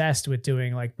obsessed with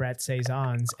doing like Brett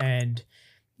Saisons and,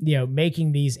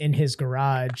 making these in his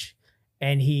garage,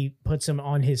 and he puts them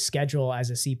on his schedule as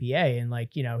a CPA. And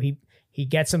like, he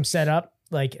gets them set up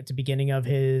like at the beginning of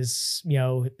his,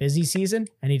 busy season,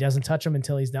 and he doesn't touch them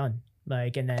until he's done.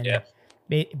 Like, and then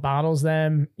bottles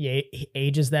them, he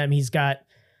ages them. He's got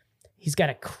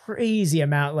a crazy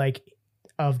amount like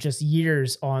of just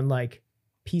years on like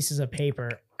pieces of paper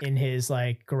in his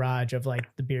like garage of like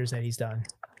the beers that he's done.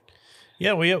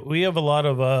 Yeah, we have a lot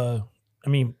of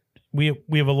we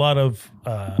have a lot of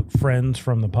friends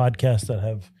from the podcast that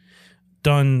have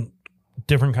done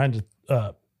different kinds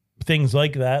of things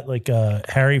like that. Like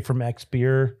Harry from X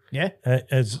Beer,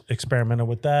 has experimented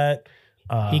with that.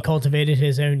 He cultivated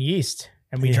his own yeast,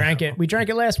 and we drank it. We drank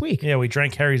it last week. Yeah, we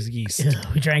drank Harry's yeast.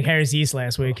 We drank Harry's yeast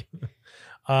last week.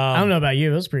 I don't know about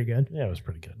you. It was pretty good. Yeah, it was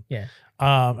pretty good. Yeah.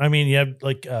 You have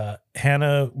like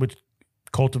Hannah, which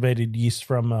cultivated yeast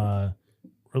from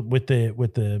with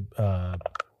the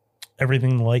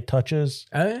everything the light touches.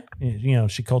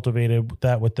 She cultivated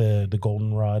that with the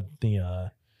goldenrod. I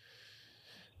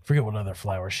forget what other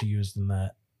flower she used in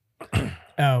that.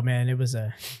 Oh man, it was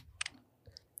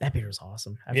that beer was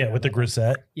awesome. With the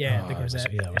grisette. Yeah, the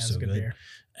grisette. It was so good. Beer.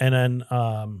 And then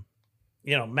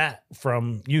Matt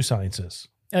from U Sciences.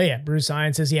 Oh yeah, Brew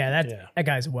Sciences. Yeah, that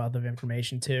guy's a wealth of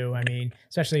information too. I mean,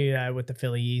 especially with the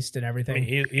Philly yeast and everything.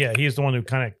 He's the one who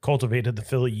kind of cultivated the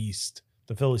Philly yeast,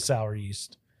 the Philly sour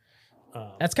yeast.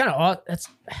 That's kind of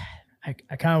I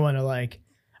kind of want to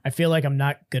I feel like I'm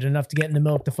not good enough to get in the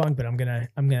Milk the Funk, but I'm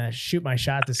gonna shoot my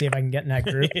shot to see if I can get in that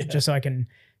group just so I can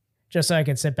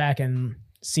sit back and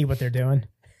see what they're doing.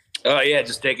 Oh yeah,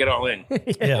 just take it all in.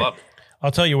 Yeah. I'll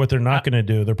tell you what they're not going to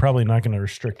do. They're probably not going to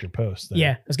restrict your post. Then.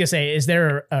 Yeah, I was gonna say, is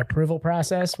there an approval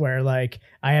process where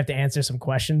I have to answer some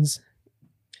questions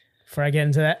before I get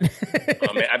into that?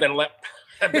 Oh man,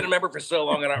 I've been a member for so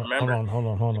long I don't remember.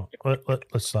 Hold on.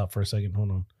 Let's stop for a second.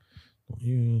 Hold on. Don't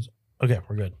use. Okay,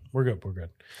 we're good.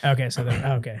 Okay, so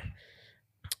okay.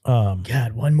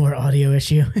 God, one more audio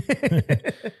issue.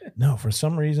 No, for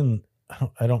some reason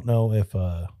I don't know if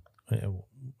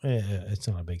it's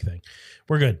not a big thing.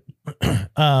 We're good.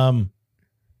 But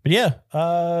yeah,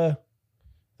 that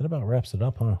about wraps it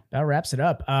up, huh? That wraps it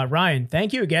up. Ryan,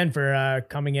 thank you again for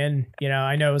coming in.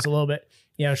 I know it was a little bit,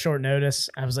 short notice.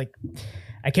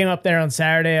 I came up there on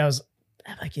Saturday.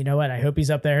 I'm like, you know what? I hope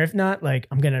he's up there. If not,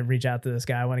 I'm going to reach out to this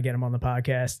guy. I want to get him on the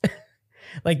podcast.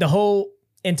 The whole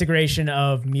integration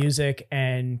of music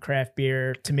and craft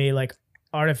beer to me,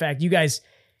 Artifact, you guys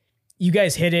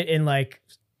hit it in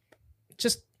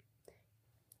just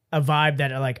a vibe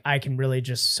that I can really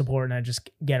just support and I just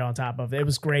get on top of. It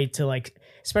was great to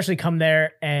especially come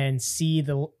there and see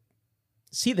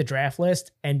the draft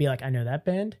list and be like, I know that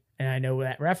band and I know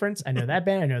that reference. I know that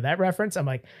band. I know that reference. I'm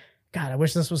like, God, I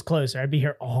wish this was closer. I'd be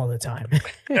here all the time.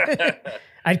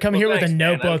 I'd come here with a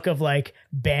notebook of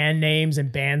band names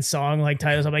and band song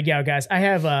titles. I'm like, yeah, guys, I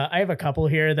have a couple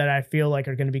here that I feel are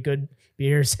going to be good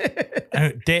beers.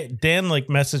 Dan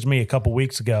messaged me a couple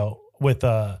weeks ago with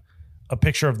a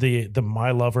picture of the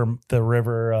My Lover, the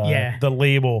River, the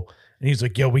label. And he's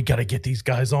like, yo, we got to get these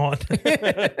guys on.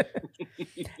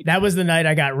 That was the night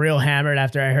I got real hammered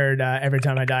after I heard Every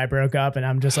Time I Die broke up. And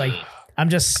I'm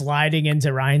just sliding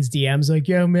into Ryan's DMs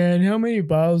yo, man, how many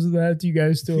bottles of that do you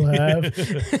guys still have?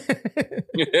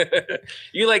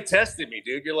 You tested me,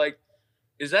 dude. You're like,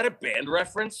 is that a band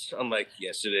reference? I'm like,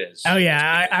 yes, it is. Oh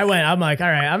yeah. I went, I'm like, all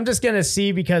right, I'm just going to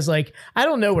see because I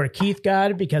don't know where Keith got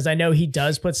it because I know he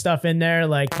does put stuff in there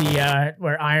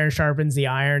where iron sharpens the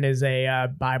iron is a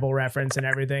Bible reference and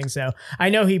everything. So I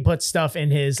know he puts stuff in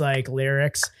his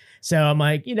lyrics. So I'm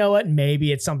like, you know what?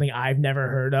 Maybe it's something I've never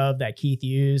heard of that Keith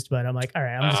used, but I'm like, all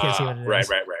right, I'm just going to see what it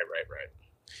is.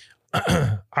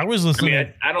 Right. I was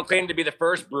listening. I don't claim to be the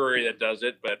first brewery that does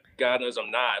it, but God knows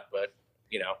I'm not. But,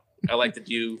 I like to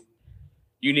do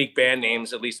unique band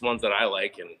names, at least ones that I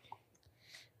like. And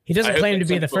he doesn't claim to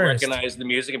be the first. Recognize the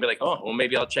music and be like, oh, well,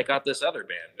 maybe I'll check out this other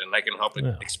band, and I can help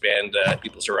expand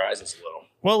people's horizons a little.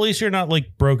 Well, at least you're not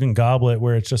like Broken Goblet,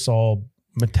 where it's just all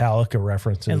Metallica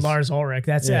references. And Lars Ulrich.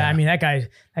 That's it. I mean, that guy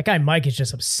Mike is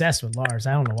just obsessed with Lars.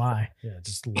 I don't know why. Yeah,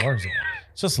 just Lars.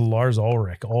 It's just Lars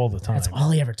Ulrich all the time. That's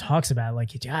all he ever talks about.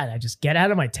 God, I just get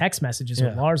out of my text messages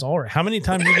with Lars Ulrich. How many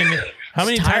times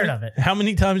tired of it? How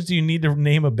many times do you need to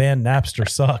name a band Napster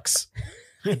sucks?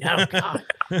 I know, God.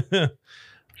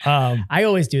 I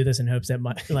always do this in hopes that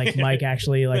Mike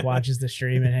actually watches the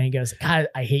stream and he goes, God,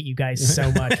 I hate you guys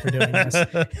so much for doing this.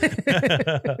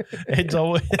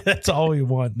 That's all we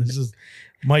want. This is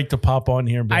Mike to pop on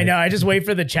here. I know. I just wait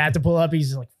for the chat to pull up.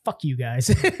 He's like, fuck you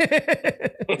guys.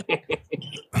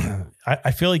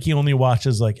 I feel like he only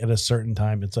watches at a certain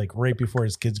time. It's right before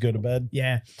his kids go to bed.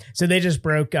 Yeah. So they just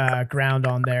broke ground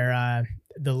on their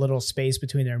the little space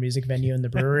between their music venue and the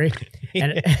brewery.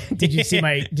 And did you see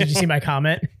my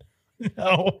comment?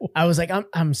 No. I was like,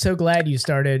 I'm so glad you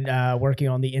started working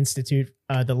on the institute,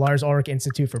 the Lars Ulrich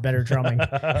Institute for Better Drumming.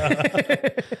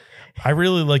 I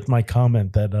really liked my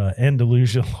comment that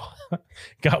Andalusia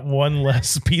got one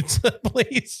less pizza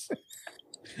place.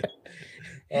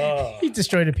 He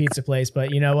destroyed a pizza place,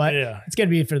 but you know what? Yeah. It's going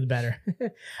to be for the better.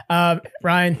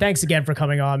 Ryan, thanks again for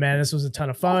coming on, man. This was a ton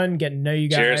of fun getting to know you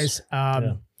guys.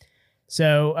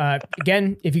 So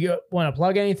again, if you want to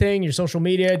plug anything, your social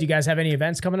media, do you guys have any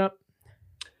events coming up?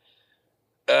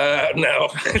 No.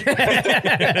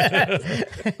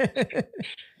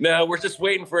 No, we're just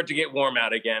waiting for it to get warm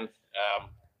out again.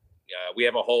 We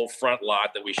have a whole front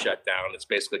lot that we shut down. It's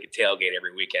basically like a tailgate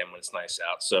every weekend when it's nice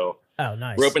out. So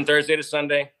nice. We're open Thursday to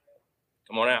Sunday.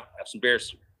 Come on out, have some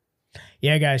beers.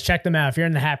 Yeah, guys, check them out. If you're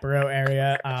in the Hatboro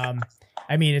area,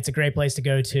 I mean, it's a great place to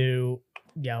go to,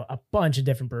 a bunch of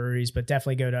different breweries, but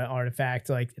definitely go to Artifact.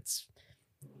 Like it's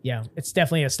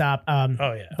definitely a stop.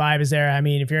 Vibe is there. I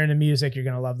mean, if you're into music, you're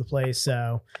going to love the place.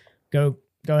 So go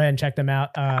ahead and check them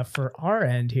out. For our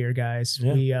end here, guys,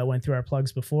 we went through our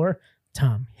plugs before.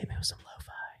 Tom, hit me with some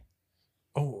lo-fi.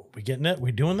 Oh, we getting it?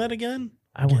 We doing that again?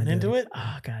 I want into it.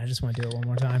 Oh God, I just want to do it one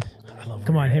more time.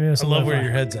 Come on, hit me with some I love lo-fi. where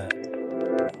your head's at.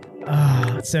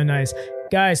 Oh, it's so nice.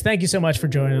 Guys, thank you so much for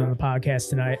joining on the podcast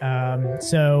tonight.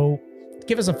 So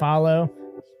give us a follow.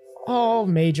 All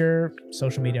major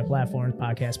social media platforms,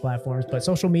 podcast platforms, but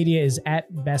social media is at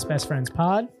Best Friends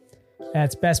Pod.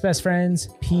 That's Best Friends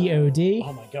POD.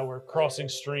 Oh my God, we're crossing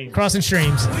streams. Crossing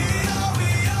streams.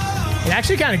 It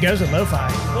actually kind of goes with lo-fi.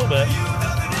 A little bit.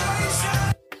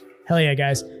 Hell yeah,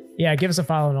 guys. Yeah, give us a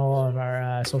follow on all of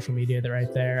our social media. They're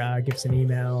right there. Give us an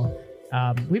email.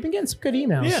 We've been getting some good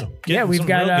emails. We've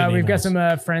got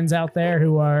some friends out there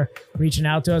who are reaching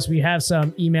out to us. We have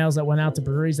some emails that went out to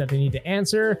breweries that they need to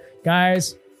answer.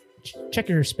 Guys, check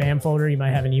your spam folder. You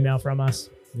might have an email from us.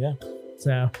 Yeah.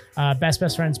 So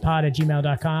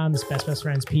bestfriendspod@gmail.com. It's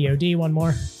bestfriendspod. One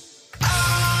more.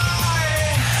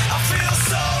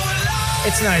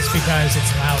 It's nice because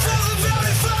it's louder.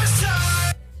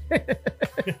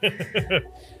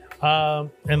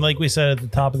 And like we said at the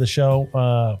top of the show,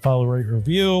 follow, rate,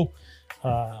 review.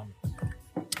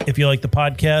 If you like the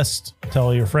podcast, tell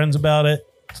all your friends about it.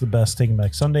 It's the best Taking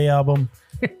Back Sunday album.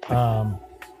 That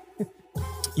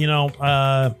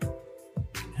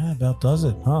about does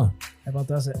it, huh? That about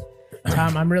does it.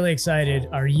 Tom, I'm really excited.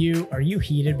 Are you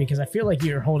heated? Because I feel like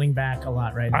you're holding back a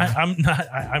lot right now. I'm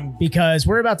not. I'm because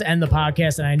we're about to end the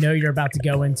podcast, and I know you're about to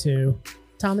go into.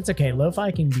 Tom, it's okay.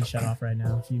 Lo-fi can be shut off right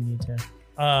now if you need to.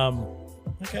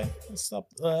 Okay, let's stop.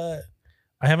 I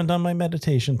haven't done my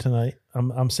meditation tonight.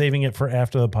 I'm saving it for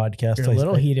after the podcast. You're a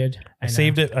little heated. I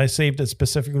saved it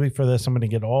specifically for this. I'm going to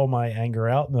get all my anger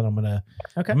out, and then I'm going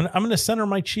to center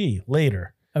my chi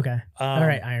later. Okay. All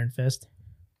right, Iron Fist.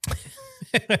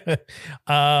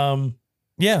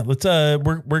 Yeah, let's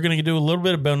we're gonna do a little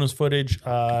bit of bonus footage.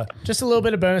 Just a little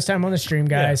bit of bonus time on the stream,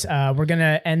 guys. We're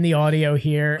gonna end the audio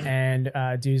here and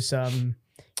do some,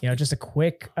 just a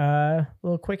quick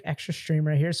extra stream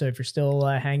right here. So if you're still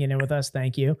hanging in with us,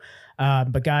 thank you.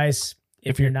 But guys,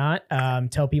 if you're not,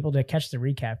 tell people to catch the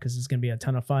recap because it's gonna be a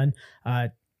ton of fun.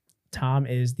 Tom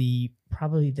is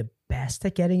probably the best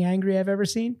at getting angry I've ever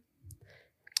seen.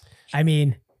 I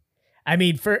mean,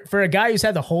 for a guy who's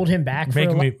had to hold him back,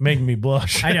 making me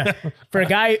blush. I know. For a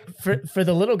guy, for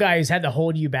the little guy who's had to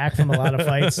hold you back from a lot of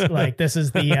fights, like this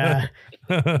is the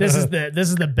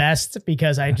best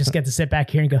because I just get to sit back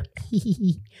here and go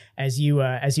as you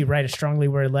write a strongly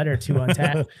worded letter to an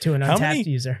untapped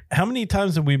user. How many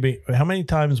times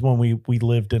when we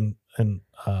lived in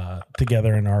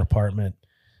together in our apartment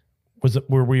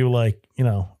were we like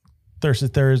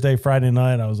Thursday, Friday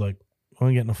night? I was like,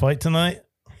 "Want to get in a fight tonight?"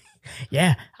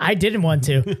 Yeah, I didn't want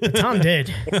to, but Tom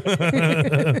did.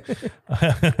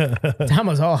 Tom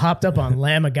was all hopped up on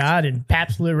Lamb of God and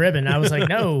Pabst Blue Ribbon. I was like,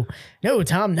 no,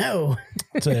 Tom, no.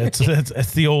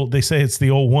 It's the old. They say it's the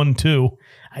old 1-2.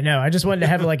 I know. I just wanted to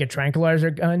have like a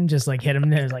tranquilizer gun, just like hit him.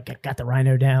 And it was like, I got the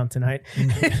rhino down tonight.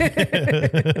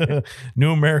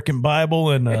 New American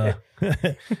Bible and a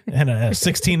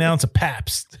 16-ounce of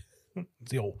Pabst.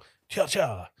 It's the old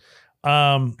cha-cha.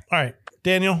 All right,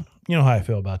 Daniel. You know how I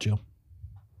feel about you.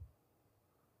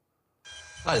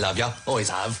 I love you. Always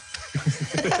have.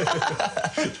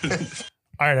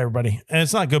 All right, everybody. And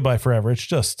it's not goodbye forever. It's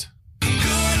just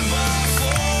Goodbye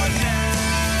for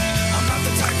now. I'm not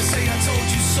the type to say I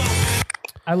told you so.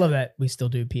 I love that we still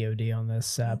do POD on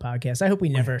this podcast. I hope we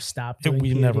never stop doing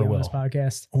we POD never on will. this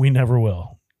podcast. We never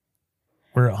will.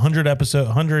 We're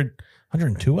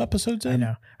 102 episodes in. I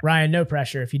know. Ryan, no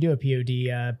pressure. If you do a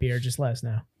POD beer, just let us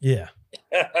know. Yeah.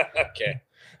 Okay.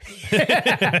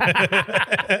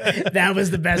 That was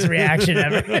the best reaction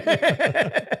ever.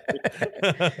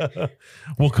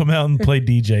 We'll come out and play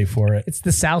DJ for it. It's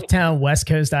the Southtown West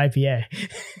Coast IPA.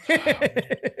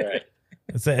 Right.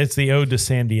 It's the ode to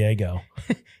San Diego.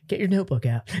 Get your notebook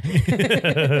out.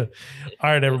 All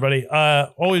right, everybody.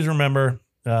 Always remember,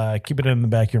 keep it in the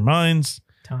back of your minds.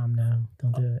 Tom, no,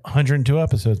 don't do it. 102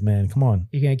 episodes, man. Come on.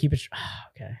 You're going to keep it.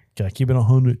 Okay. Gotta keep it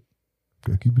 100.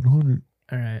 Gotta keep it 100.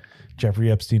 All right. Jeffrey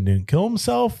Epstein didn't kill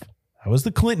himself. That was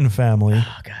the Clinton family.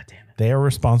 Oh, God damn it. They are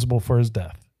responsible for his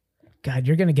death. God,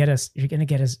 you're going to get us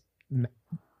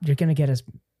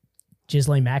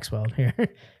Ghislaine Maxwell here.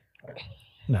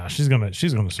 No, she's gonna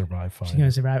survive fine. She's going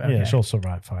to survive. Okay. Yeah, she'll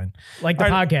survive fine. Like the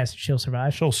podcast, she'll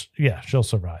survive. She'll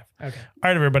survive. Okay. All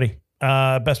right, everybody.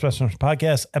 Best Friends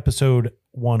Podcast, episode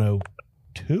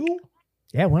 102.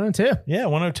 Yeah, 102. Yeah,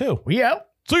 102. We out.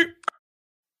 See.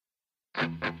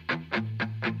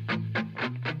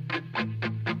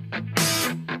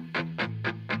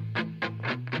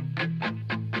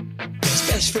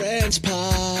 Best Friends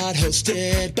Pod,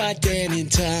 hosted by Dan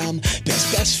and Tom.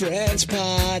 Best Friends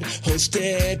Pod,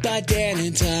 hosted by Dan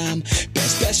and Tom.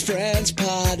 Best Friends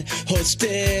Pod,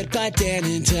 hosted by Dan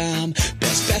and Tom.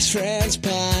 Best Friends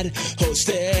Pod,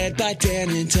 hosted by Dan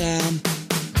and Tom.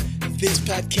 This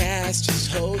podcast is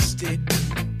hosted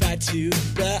by two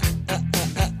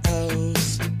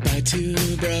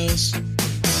bros.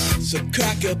 So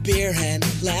crack a beer and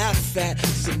laugh at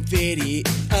some videos.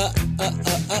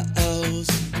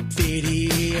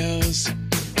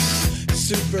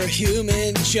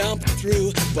 Superhuman jump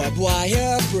through barbed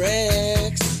wire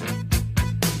bricks.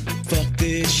 Fuck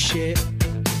this shit.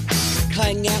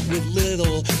 Hang out with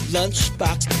little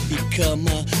lunchbox. Become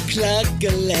a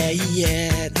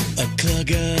cluggalette.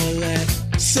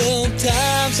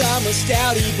 Sometimes I'm a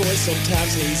stouty boy,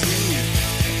 sometimes lazy.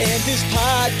 And this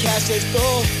podcast is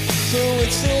both, so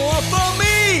it's the one for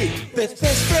me. Best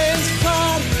Friends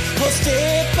Pod,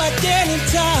 hosted by Dan and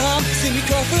Tom. Cindy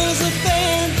Crawford's a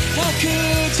fan, how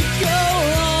could you go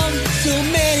wrong? So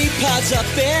many pods up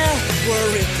there,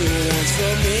 were it the ones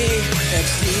for me?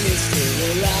 Epstein is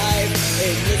still alive,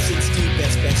 and listens to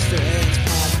Best Friends.